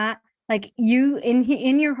 It's not like you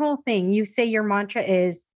in your whole thing, you say your mantra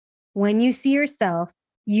is when you see yourself,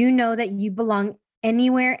 you know that you belong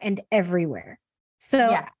anywhere and everywhere.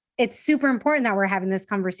 So it's super important that we're having this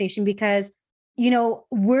conversation because,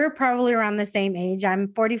 we're probably around the same age.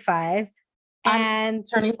 I'm 45 and I'm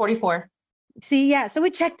turning 44. See, yeah. So we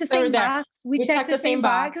checked the same box. We checked the same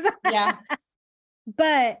box. Yeah.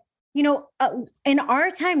 But, in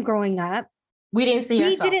our time growing up, we didn't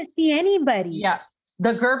see anybody. Yeah.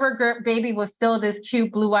 The Gerber baby was still this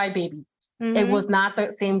cute blue-eyed baby. Mm-hmm. It was not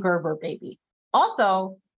the same Gerber baby.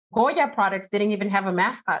 Also, Goya products didn't even have a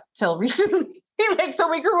mascot till recently. So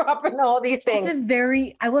we grew up in all these things.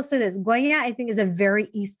 I will say this, Goya, I think, is a very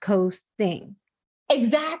East Coast thing.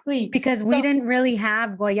 Exactly. Because we didn't really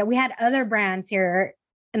have Goya. We had other brands here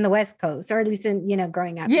in the West Coast, or at least in,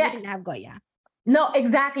 growing up. Yeah. We didn't have Goya. No,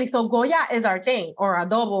 exactly. So Goya is our thing, or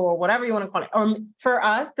adobo, or whatever you want to call it. Or for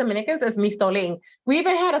us, Dominicans, it's mistolín. We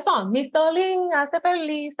even had a song, mistolín hace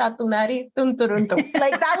feliz a tu nariz, tum, tum, tum.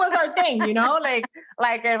 Like that was our thing,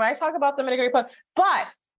 Like if I talk about Dominican Republic. But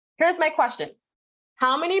here's my question.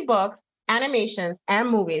 How many books, animations, and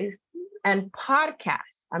movies, and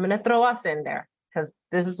podcasts, I'm going to throw us in there, because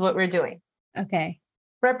this is what we're doing. Okay.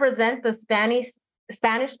 Represent the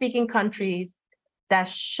Spanish-speaking countries that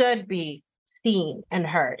should be seen and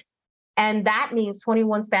heard. And that means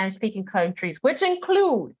 21 Spanish-speaking countries, which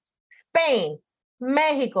include Spain,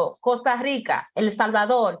 Mexico, Costa Rica, El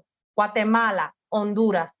Salvador, Guatemala,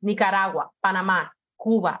 Honduras, Nicaragua, Panama,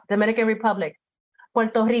 Cuba, Dominican Republic,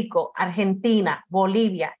 Puerto Rico, Argentina,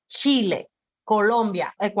 Bolivia, Chile,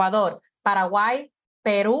 Colombia, Ecuador, Paraguay,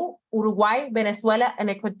 Peru, Uruguay, Venezuela, and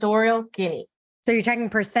Equatorial Guinea. So you're talking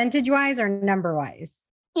percentage-wise or number-wise?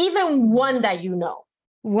 Even one that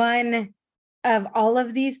One of all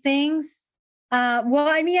of these things? Well,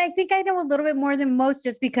 I mean, I think I know a little bit more than most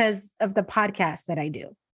just because of the podcast that I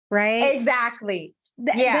do, right? Exactly.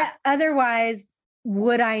 Otherwise,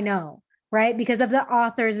 would I know? Right? Because of the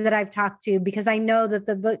authors that I've talked to, because I know that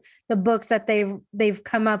the books that they've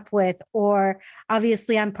come up with, or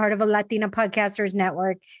obviously I'm part of a Latina podcasters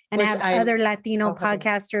network and have other Latino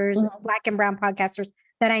podcasters, Black and brown podcasters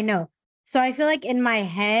that I know. So I feel like in my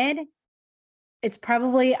head, it's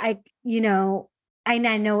probably, I know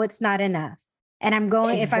it's not enough. And I'm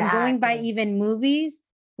going by even movies,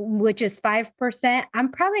 which is 5%, I'm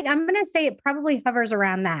going to say it probably hovers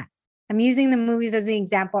around that. I'm using the movies as an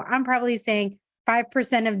example. I'm probably saying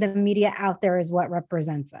 5% of the media out there is what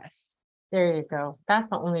represents us. There you go. That's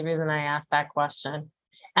the only reason I asked that question.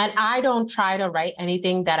 And I don't try to write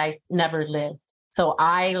anything that I never lived. So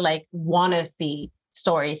I want to see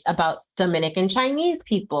stories about Dominican Chinese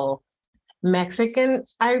people, Mexican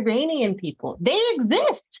Iranian people. They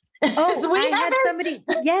exist. Oh,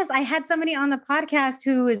 I had somebody on the podcast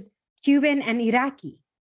who is Cuban and Iraqi.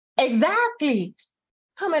 Exactly.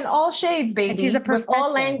 Come in all shades, baby. And she's a professor. With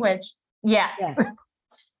all language. Yes.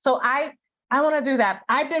 So I want to do that.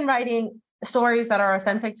 I've been writing stories that are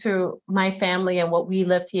authentic to my family and what we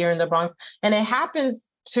lived here in the Bronx. And it happens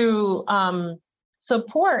to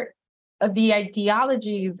support the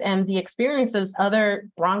ideologies and the experiences other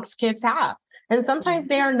Bronx kids have. And sometimes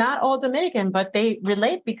they are not all Dominican, but they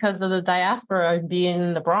relate because of the diaspora of being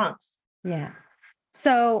in the Bronx. Yeah.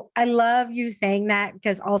 So I love you saying that,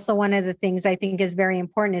 because also one of the things I think is very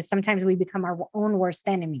important is sometimes we become our own worst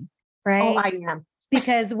enemy, right? Oh, I am.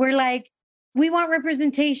 Because we're like, we want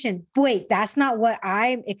representation. Wait, that's not what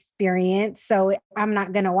I experienced, so I'm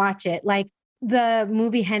not going to watch it. Like the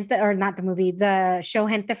movie the show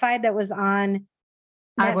Gentified that was on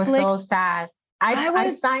Netflix. I was so sad. I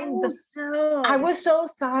was so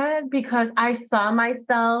sad because I saw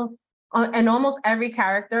myself in almost every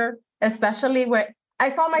character, especially where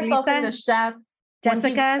I saw myself in the chef.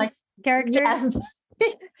 Jessica's character? Yes.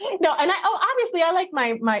 No, and obviously I like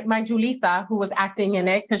my Julissa, who was acting in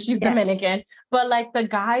it because she's Dominican, but like the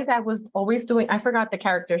guy that was always doing, I forgot the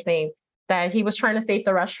character's name, that he was trying to save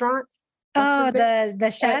the restaurant. Oh, the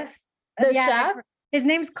chef? The chef? His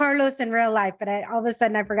name's Carlos in real life, but all of a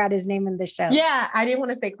sudden I forgot his name in the show. Yeah, I didn't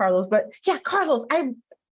want to say Carlos, but yeah, Carlos.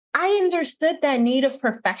 I understood that need of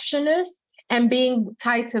perfectionist and being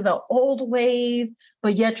tied to the old ways,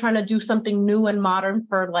 but yet trying to do something new and modern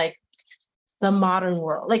for like the modern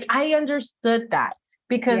world. Like I understood that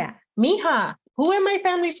because mija, who in my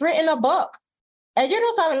family's written a book? And you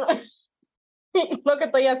know saben lo que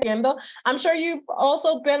estoy haciendo. I'm sure you've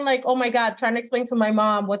also been like, oh my God, trying to explain to my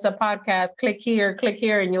mom what's a podcast. Click here,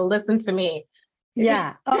 and you'll listen to me.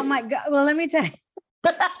 Yeah. Oh my God. Well, let me tell you.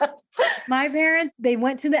 My parents, they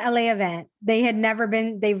went to the LA event. They've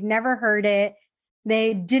never heard it.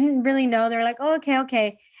 They didn't really know. They're like, oh, okay,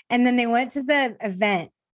 okay. And then they went to the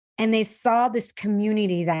event and they saw this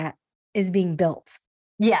community that is being built.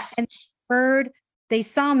 Yes. And they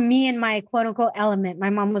saw me in my quote unquote element. My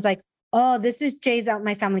mom was like, oh, this is Jay's out.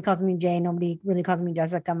 My family calls me Jay. Nobody really calls me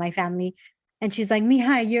Jessica, my family. And she's like,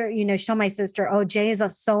 Mija, show my sister. Oh, Jay is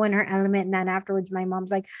so in her element. And then afterwards, my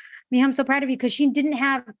mom's like, Mija, I'm so proud of you. Cause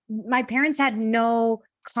my parents had no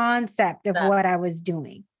concept of what I was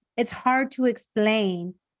doing. It's hard to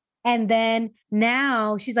explain. And then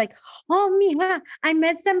now she's like, oh, Mija, I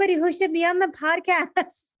met somebody who should be on the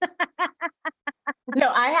podcast. No,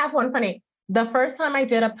 I have one funny. The first time I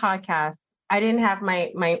did a podcast, I didn't have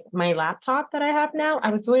my laptop that I have now.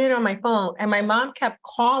 I was doing it on my phone and my mom kept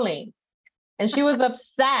calling and she was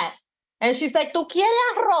upset. And she's like, ¿Tú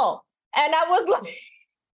quieres arroz? And I was like,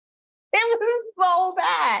 it was so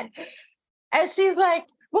bad. And she's like,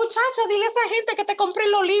 muchacha, dile a esa gente que te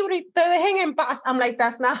compren los libros y te dejen en paz. I'm like,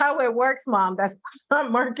 that's not how it works, Mom. That's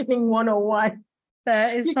not marketing 101.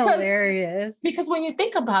 That is hilarious. Because when you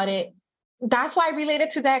think about it, that's why I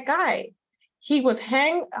related to that guy. He was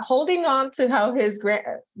holding on to how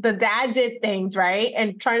the dad did things, right?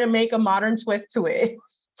 And trying to make a modern twist to it.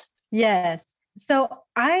 Yes. So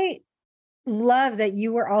I love that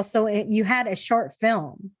you were you had a short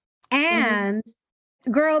film. And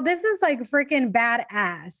girl, this is like freaking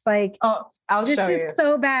badass. Like, oh, I'll show you. This is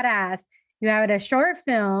so badass. You had a short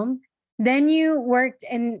film. Then you worked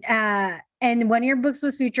and one of your books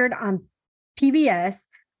was featured on PBS.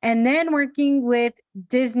 And then working with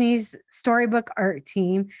Disney's storybook art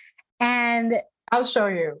team. And I'll show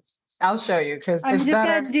you because I'm just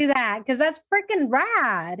going to do that because that's freaking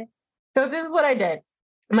rad. So this is what I did.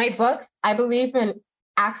 My books, I believe in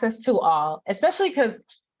access to all, especially because,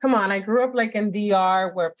 come on, I grew up like in DR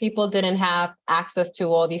where people didn't have access to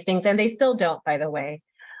all these things. And they still don't, by the way.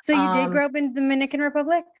 So you did grow up in the Dominican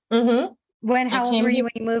Republic? Mm-hmm. How old were you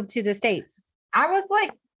when you moved to the States? I was like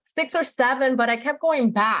 6 or 7, but I kept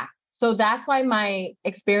going back. So that's why my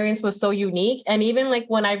experience was so unique. And even like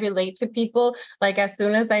when I relate to people, like as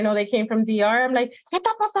soon as I know they came from DR, I'm like, ¿Qué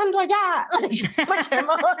está pasando allá?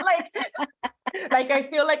 Like I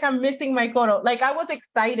feel like I'm missing my coro. Like I was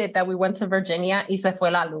excited that we went to Virginia y se fue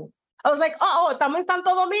la luz. I was like, oh, estamos en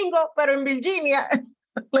Santo Domingo, pero en Virginia.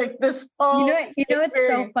 Like this whole You know what's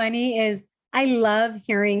so funny is I love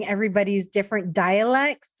hearing everybody's different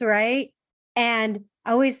dialects, right? And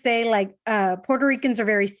I always say like Puerto Ricans are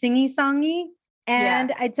very singy-songy.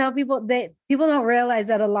 And I tell people that people don't realize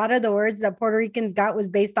that a lot of the words that Puerto Ricans got was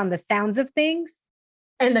based on the sounds of things.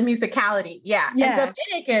 And the musicality. Yeah. And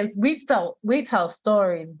Dominicans, we tell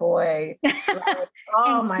stories, boy. Like,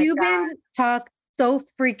 oh and my Cubans God. talk so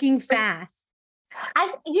freaking fast. I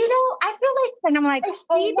feel like, and I'm like,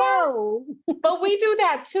 oh no. But we do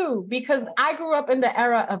that too, because I grew up in the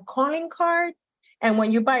era of calling cards. And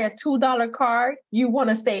when you buy a $2 card, you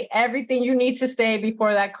want to say everything you need to say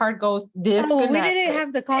before that card goes disconnected. Oh, we didn't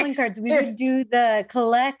have the calling cards. We would do the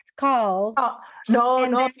collect calls. Oh, no.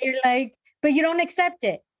 Then you're like, but you don't accept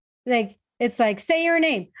it. Like, it's like, say your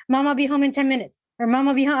name. Mom, I'll be home in 10 minutes. Or Mom,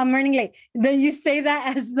 I'll be home. I'm running late. Then you say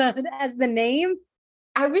that as the name.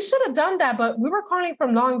 We should have done that, but we were calling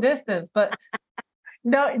from long distance. But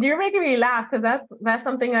no, you're making me laugh because that's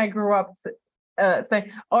something I grew up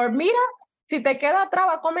saying. Or mira, si te queda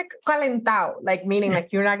traba, come calentado. Like meaning like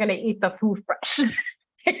you're not gonna eat the food fresh.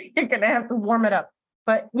 You're gonna have to warm it up.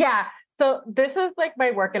 But yeah, so this is like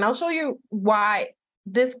my work, and I'll show you why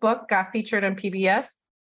this book got featured on PBS.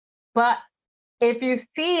 But if you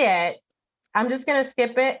see it, I'm just going to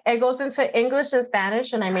skip it. It goes into English and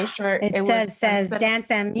Spanish, and I made sure it says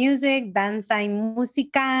dance and music, danza y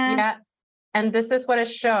música. Yeah. And this is what it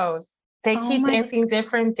shows. They keep dancing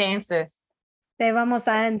different dances. Te vamos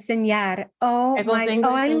a enseñar. Oh,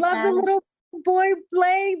 I love the little boy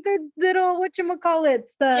playing the little, whatchamacallit.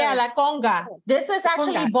 La conga. This is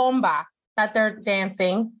actually bomba that they're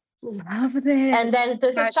dancing. Love this. And then this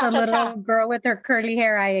is cha-cha-cha. Little girl with her curly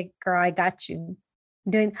hair. I got you.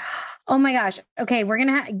 Oh my gosh. Okay. I'm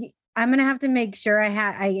going to have to make sure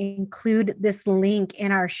I include this link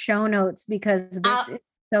in our show notes because this is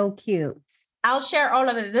so cute. I'll share all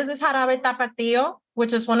of it. This is Jarabe Tapatio,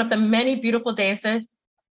 which is one of the many beautiful dances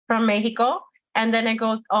from Mexico. And then it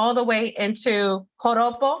goes all the way into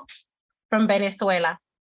Joropo from Venezuela.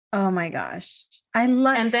 Oh my gosh. I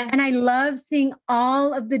love seeing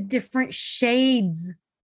all of the different shades.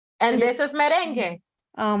 And this is merengue.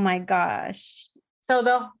 Oh my gosh. So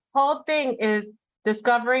the whole thing is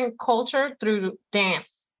discovering culture through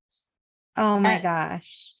dance. Oh my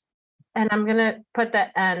gosh. And I'm going to put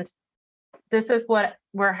the end. This is what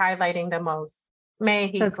we're highlighting the most.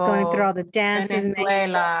 So it's going through all Mexico, the dances, Mexico.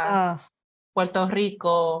 Venezuela, Oh, Puerto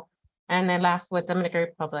Rico, and then last with Dominican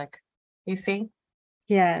Republic. You see?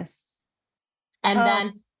 yes. And Oh,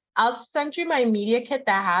 then I'll send you my media kit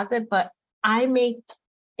that has it, but I make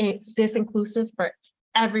it this inclusive for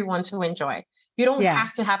everyone to enjoy. You don't yeah,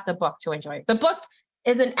 have to have the book to enjoy it. The book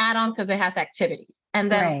is an add-on because it has activity.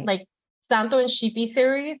 And then right. like Santo and Sheepy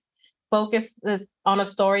series focuses on a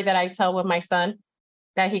story that I tell with my son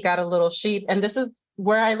that he got a little sheep. And this is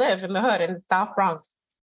where I live in the hood in the South Bronx.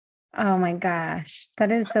 Oh my gosh.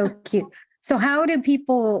 That is so cute. So how do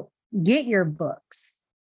people get your books?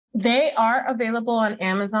 They are available on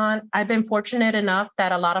Amazon. I've been fortunate enough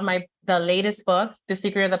that a lot of the latest book, The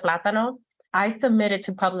Secret of the Plátano, I submitted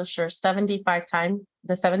to publishers 75 times.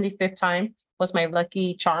 The 75th time was my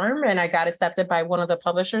lucky charm, and I got accepted by one of the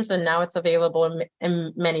publishers, and now it's available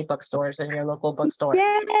in many bookstores, in your local bookstore.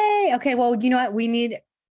 Yay. Okay. Well, you know what? We need,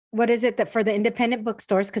 what is it that for the independent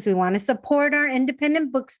bookstores? Because we want to support our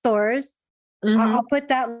independent bookstores. I'll put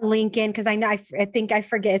that link in because I know I think I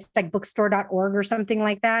forget it's like bookstore.org or something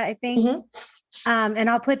like that, I think. And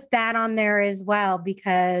I'll put that on there as well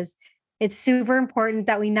because it's super important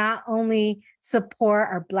that we not only support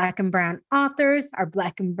our Black and Brown authors, our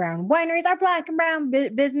Black and Brown wineries, our Black and Brown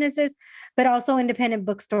businesses, but also independent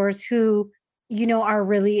bookstores who, you know, are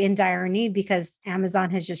really in dire need because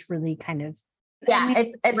Amazon has just really kind of,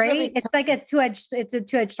 It's great. really, It's like a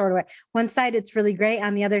two-edged sword way. One side, it's really great.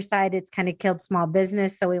 On the other side, it's kind of killed small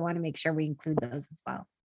business. So we want to make sure we include those as well.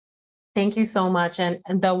 thank you so much. And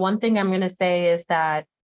the one thing I'm going to say is that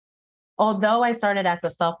although I started as a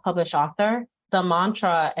self-published author, the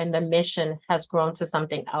mantra and the mission has grown to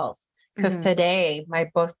something else. Because today my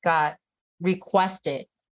book got requested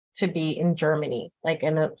to be in Germany, like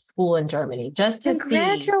in a school in Germany, just to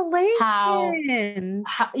see how,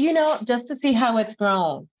 you know, just to see how it's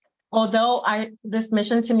grown. Although this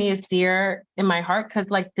mission to me is dear in my heart because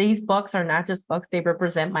like these books are not just books, they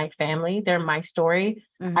represent my family. They're my story.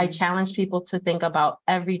 I challenge people to think about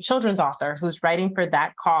every children's author who's writing for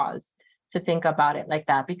that cause to think about it like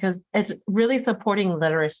that, because it's really supporting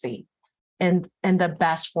literacy in the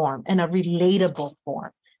best form, in a relatable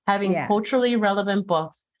form, having culturally relevant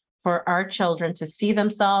books for our children to see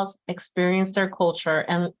themselves, experience their culture,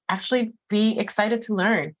 and actually be excited to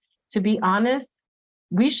learn. To be honest,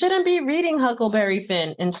 we shouldn't be reading Huckleberry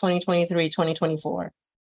Finn in 2023, 2024.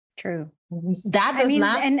 True. That does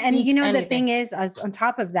not and you know, anything. the thing is, on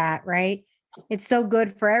top of that, right? It's so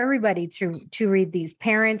good for everybody to read these,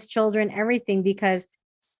 parents, children, everything, because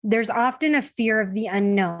there's often a fear of the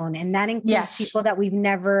unknown, and that includes people that we've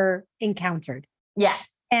never encountered. Yes.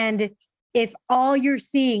 And if all you're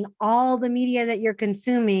seeing, all the media that you're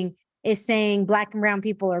consuming is saying Black and brown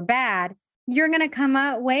people are bad, you're going to come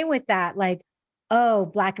away with that. Like, oh,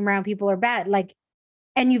 Black and brown people are bad. Like,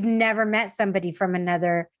 and you've never met somebody from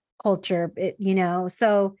another culture, you know?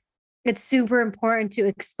 So it's super important to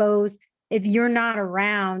expose, if you're not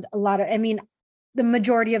around a lot of, I mean, the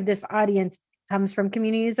majority of this audience comes from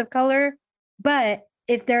communities of color, but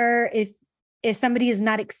if somebody is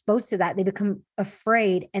not exposed to that, they become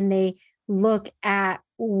afraid and they look at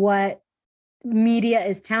what media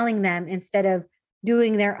is telling them instead of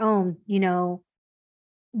doing their own, you know,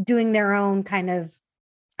 doing their own kind of,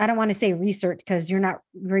 I don't want to say research because they're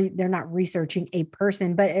not researching a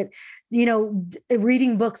person, but you know,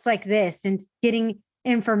 reading books like this and getting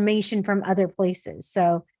information from other places.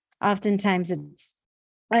 So oftentimes it's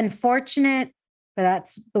unfortunate, but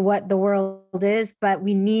that's what the world is. But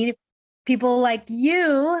we need people like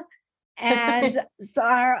you and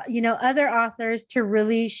our, you know, other authors to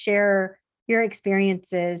really share your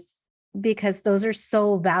experiences, because those are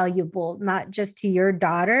so valuable, not just to your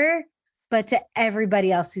daughter, but to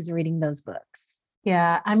everybody else who's reading those books.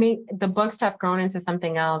 Yeah, I mean, the books have grown into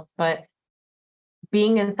something else, but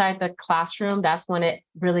being inside the classroom, that's when it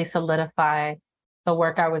really solidified the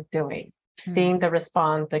work I was doing, seeing the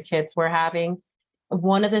response the kids were having.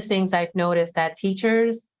 One of the things I've noticed that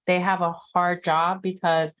teachers, they have a hard job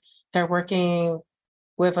because they're working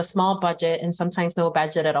with a small budget and sometimes no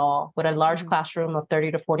budget at all, with a large classroom of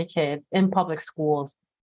 30 to 40 kids in public schools,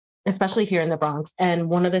 especially here in the Bronx. And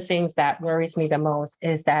one of the things that worries me the most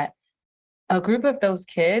is that a group of those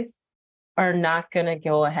kids are not going to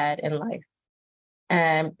go ahead in life.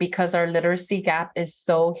 And because our literacy gap is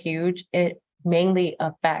so huge, it mainly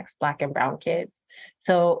affects Black and brown kids.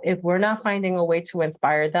 So if we're not finding a way to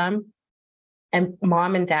inspire them, and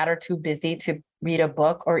mom and dad are too busy to read a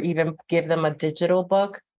book or even give them a digital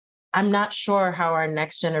book, I'm not sure how our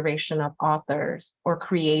next generation of authors or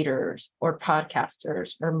creators or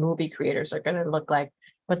podcasters or movie creators are going to look like,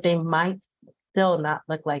 but they might still not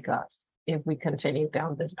look like us. if we continue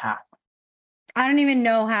down this path. I don't even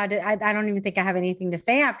know how to, I don't even think I have anything to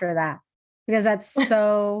say after that, because that's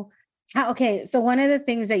so, okay. So one of the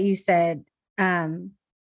things that you said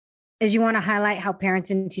is you want to highlight how parents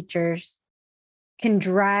and teachers can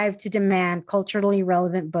drive to demand culturally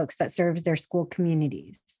relevant books that serves their school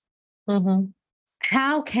communities. Mm-hmm.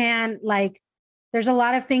 How can, like, there's a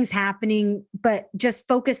lot of things happening, but just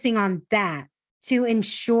focusing on that to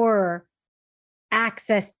ensure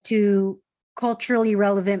access to culturally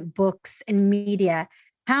relevant books and media.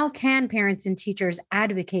 How can parents and teachers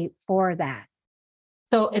advocate for that?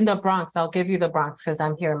 So in the Bronx, I'll give you the Bronx because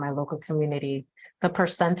I'm here in my local community. The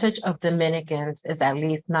percentage of Dominicans is at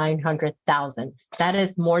least 900,000. That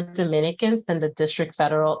is more Dominicans than the District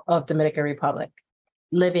Federal of Dominican Republic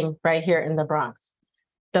living right here in the Bronx.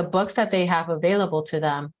 The books that they have available to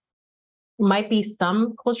them might be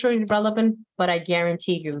some culturally relevant, but I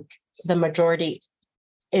guarantee you the majority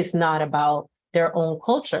is not about their own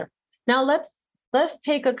culture. Now let's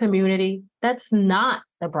take a community that's not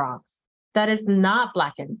the Bronx, that is not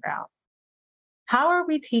Black and brown. How are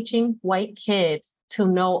we teaching white kids to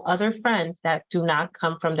know other friends that do not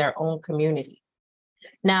come from their own community?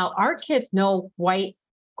 Now, our kids know white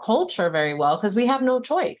culture very well because we have no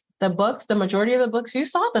choice. The books, the majority of the books, you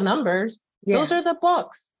saw the numbers. Yeah. Those are the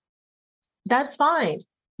books. That's fine.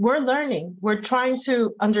 We're learning. We're trying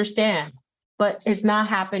to understand, but it's not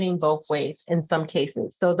happening both ways in some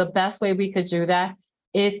cases. So the best way we could do that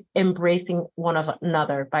is embracing one of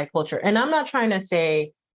another by culture. And I'm not trying to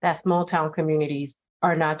say that small town communities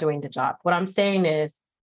are not doing the job. What I'm saying is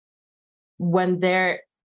when there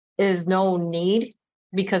is no need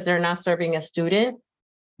because they're not serving a student,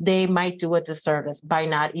 they might do a disservice by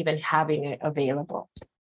not even having it available.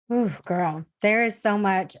 Ooh, girl, there is so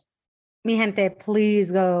much. Mi gente,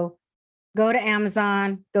 please go to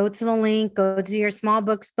Amazon, go to the link, go to your small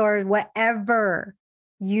bookstore, whatever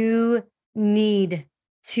you need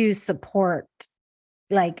to support,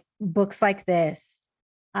 like books like this.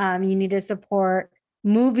 You need to support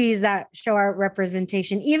movies that show our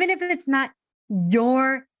representation, even if it's not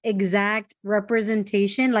your exact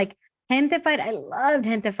representation. Like Gentefied, I loved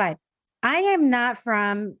Gentefied. I am not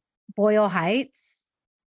from Boyle Heights,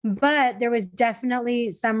 but there was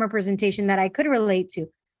definitely some representation that I could relate to.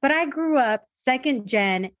 But I grew up second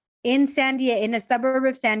gen in San Diego, in a suburb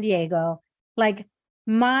of San Diego. Like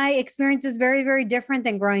my experience is very, very different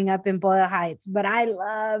than growing up in Boyle Heights, but I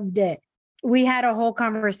loved it. We had a whole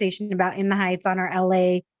conversation about In the Heights on our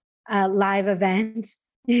LA live events.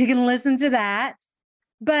 You can listen to that.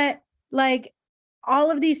 But like all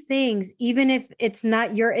of these things, even if it's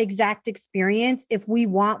not your exact experience, if we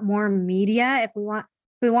want more media, if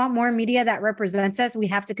we want more media that represents us, we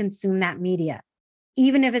have to consume that media,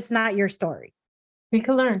 even if it's not your story. We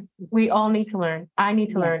can learn. We all need to learn. I need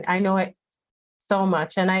to learn. I know it so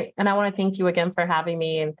much. And I want to thank you again for having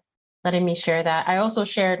me and letting me share that. I also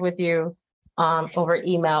shared with you over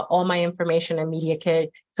email all my information and media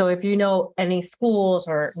kit. So if you know any schools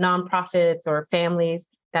or nonprofits or families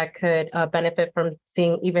that could benefit from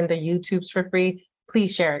seeing even the YouTubes for free,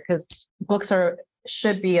 please share it because books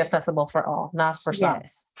should be accessible for all, not for some.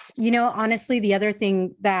 Yes. You know, honestly, the other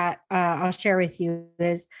thing that I'll share with you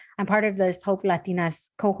is I'm part of this Hope Latinas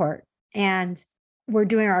cohort, and we're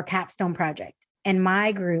doing our capstone project. And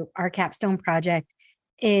my group, our capstone project,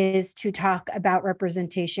 is to talk about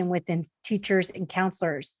representation within teachers and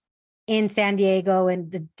counselors in San Diego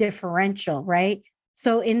and the differential, right?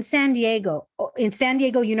 So in San Diego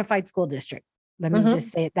Unified School District, let me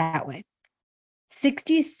just say it that way,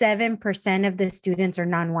 67% of the students are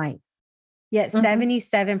non-white, yet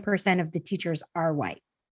 77% of the teachers are white.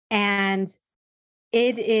 And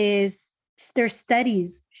there's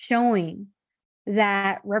studies showing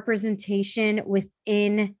that representation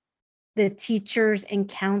within the teachers and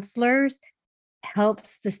counselors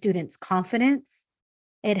helps the students' confidence.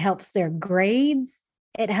 It helps their grades.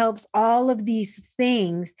 It helps all of these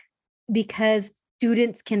things because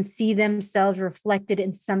students can see themselves reflected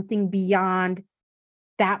in something beyond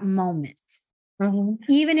that moment.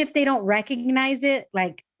 Even if they don't recognize it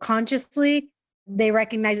like consciously, they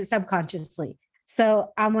recognize it subconsciously. So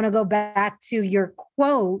I want to go back to your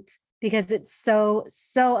quote because it's so,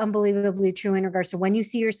 so unbelievably true in regards to when you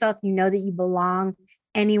see yourself, you know that you belong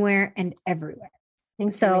anywhere and everywhere.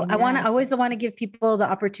 And so I always want to give people the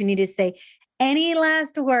opportunity to say any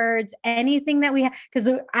last words, anything that we have, because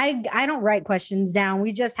I don't write questions down.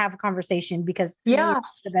 We just have a conversation because to me,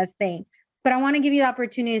 it's the best thing. But I want to give you the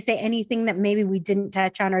opportunity to say anything that maybe we didn't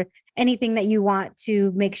touch on or anything that you want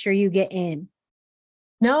to make sure you get in.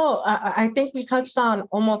 No, I think we touched on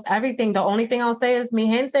almost everything. The only thing I'll say is, mi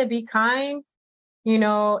gente, be kind,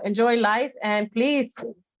 enjoy life. And please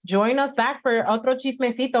join us back for otro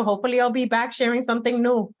chismecito. Hopefully I'll be back sharing something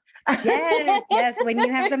new. Yes. When you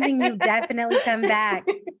have something new, definitely come back.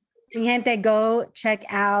 Mi gente, go check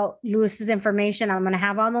out Luz's information. I'm going to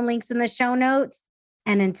have all the links in the show notes.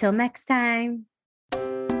 And until next time.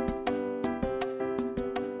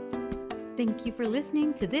 Thank you for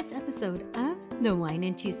listening to this episode of the Wine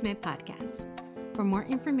and Chisme podcast. For more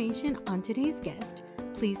information on today's guest,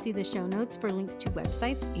 please see the show notes for links to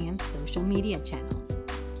websites and social media channels.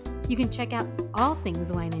 You can check out all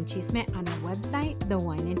things Wine and Chisme on our website,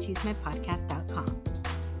 thewineandchismepodcast.com.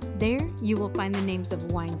 There, you will find the names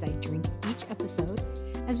of wines I drink each episode,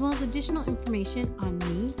 as well as additional information on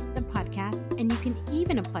me, the podcast, and you can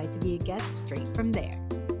even apply to be a guest straight from there.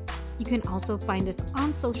 You can also find us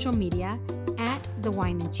on social media at The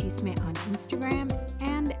Wine and Chisme on Instagram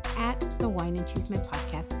and at The Wine and Chisme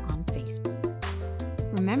Podcast on Facebook.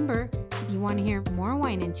 Remember, if you want to hear more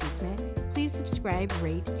Wine and Chisme, please subscribe,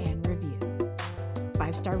 rate, and review.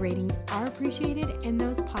 5-star ratings are appreciated, and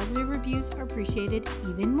those positive reviews are appreciated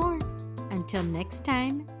even more. Until next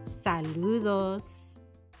time, saludos.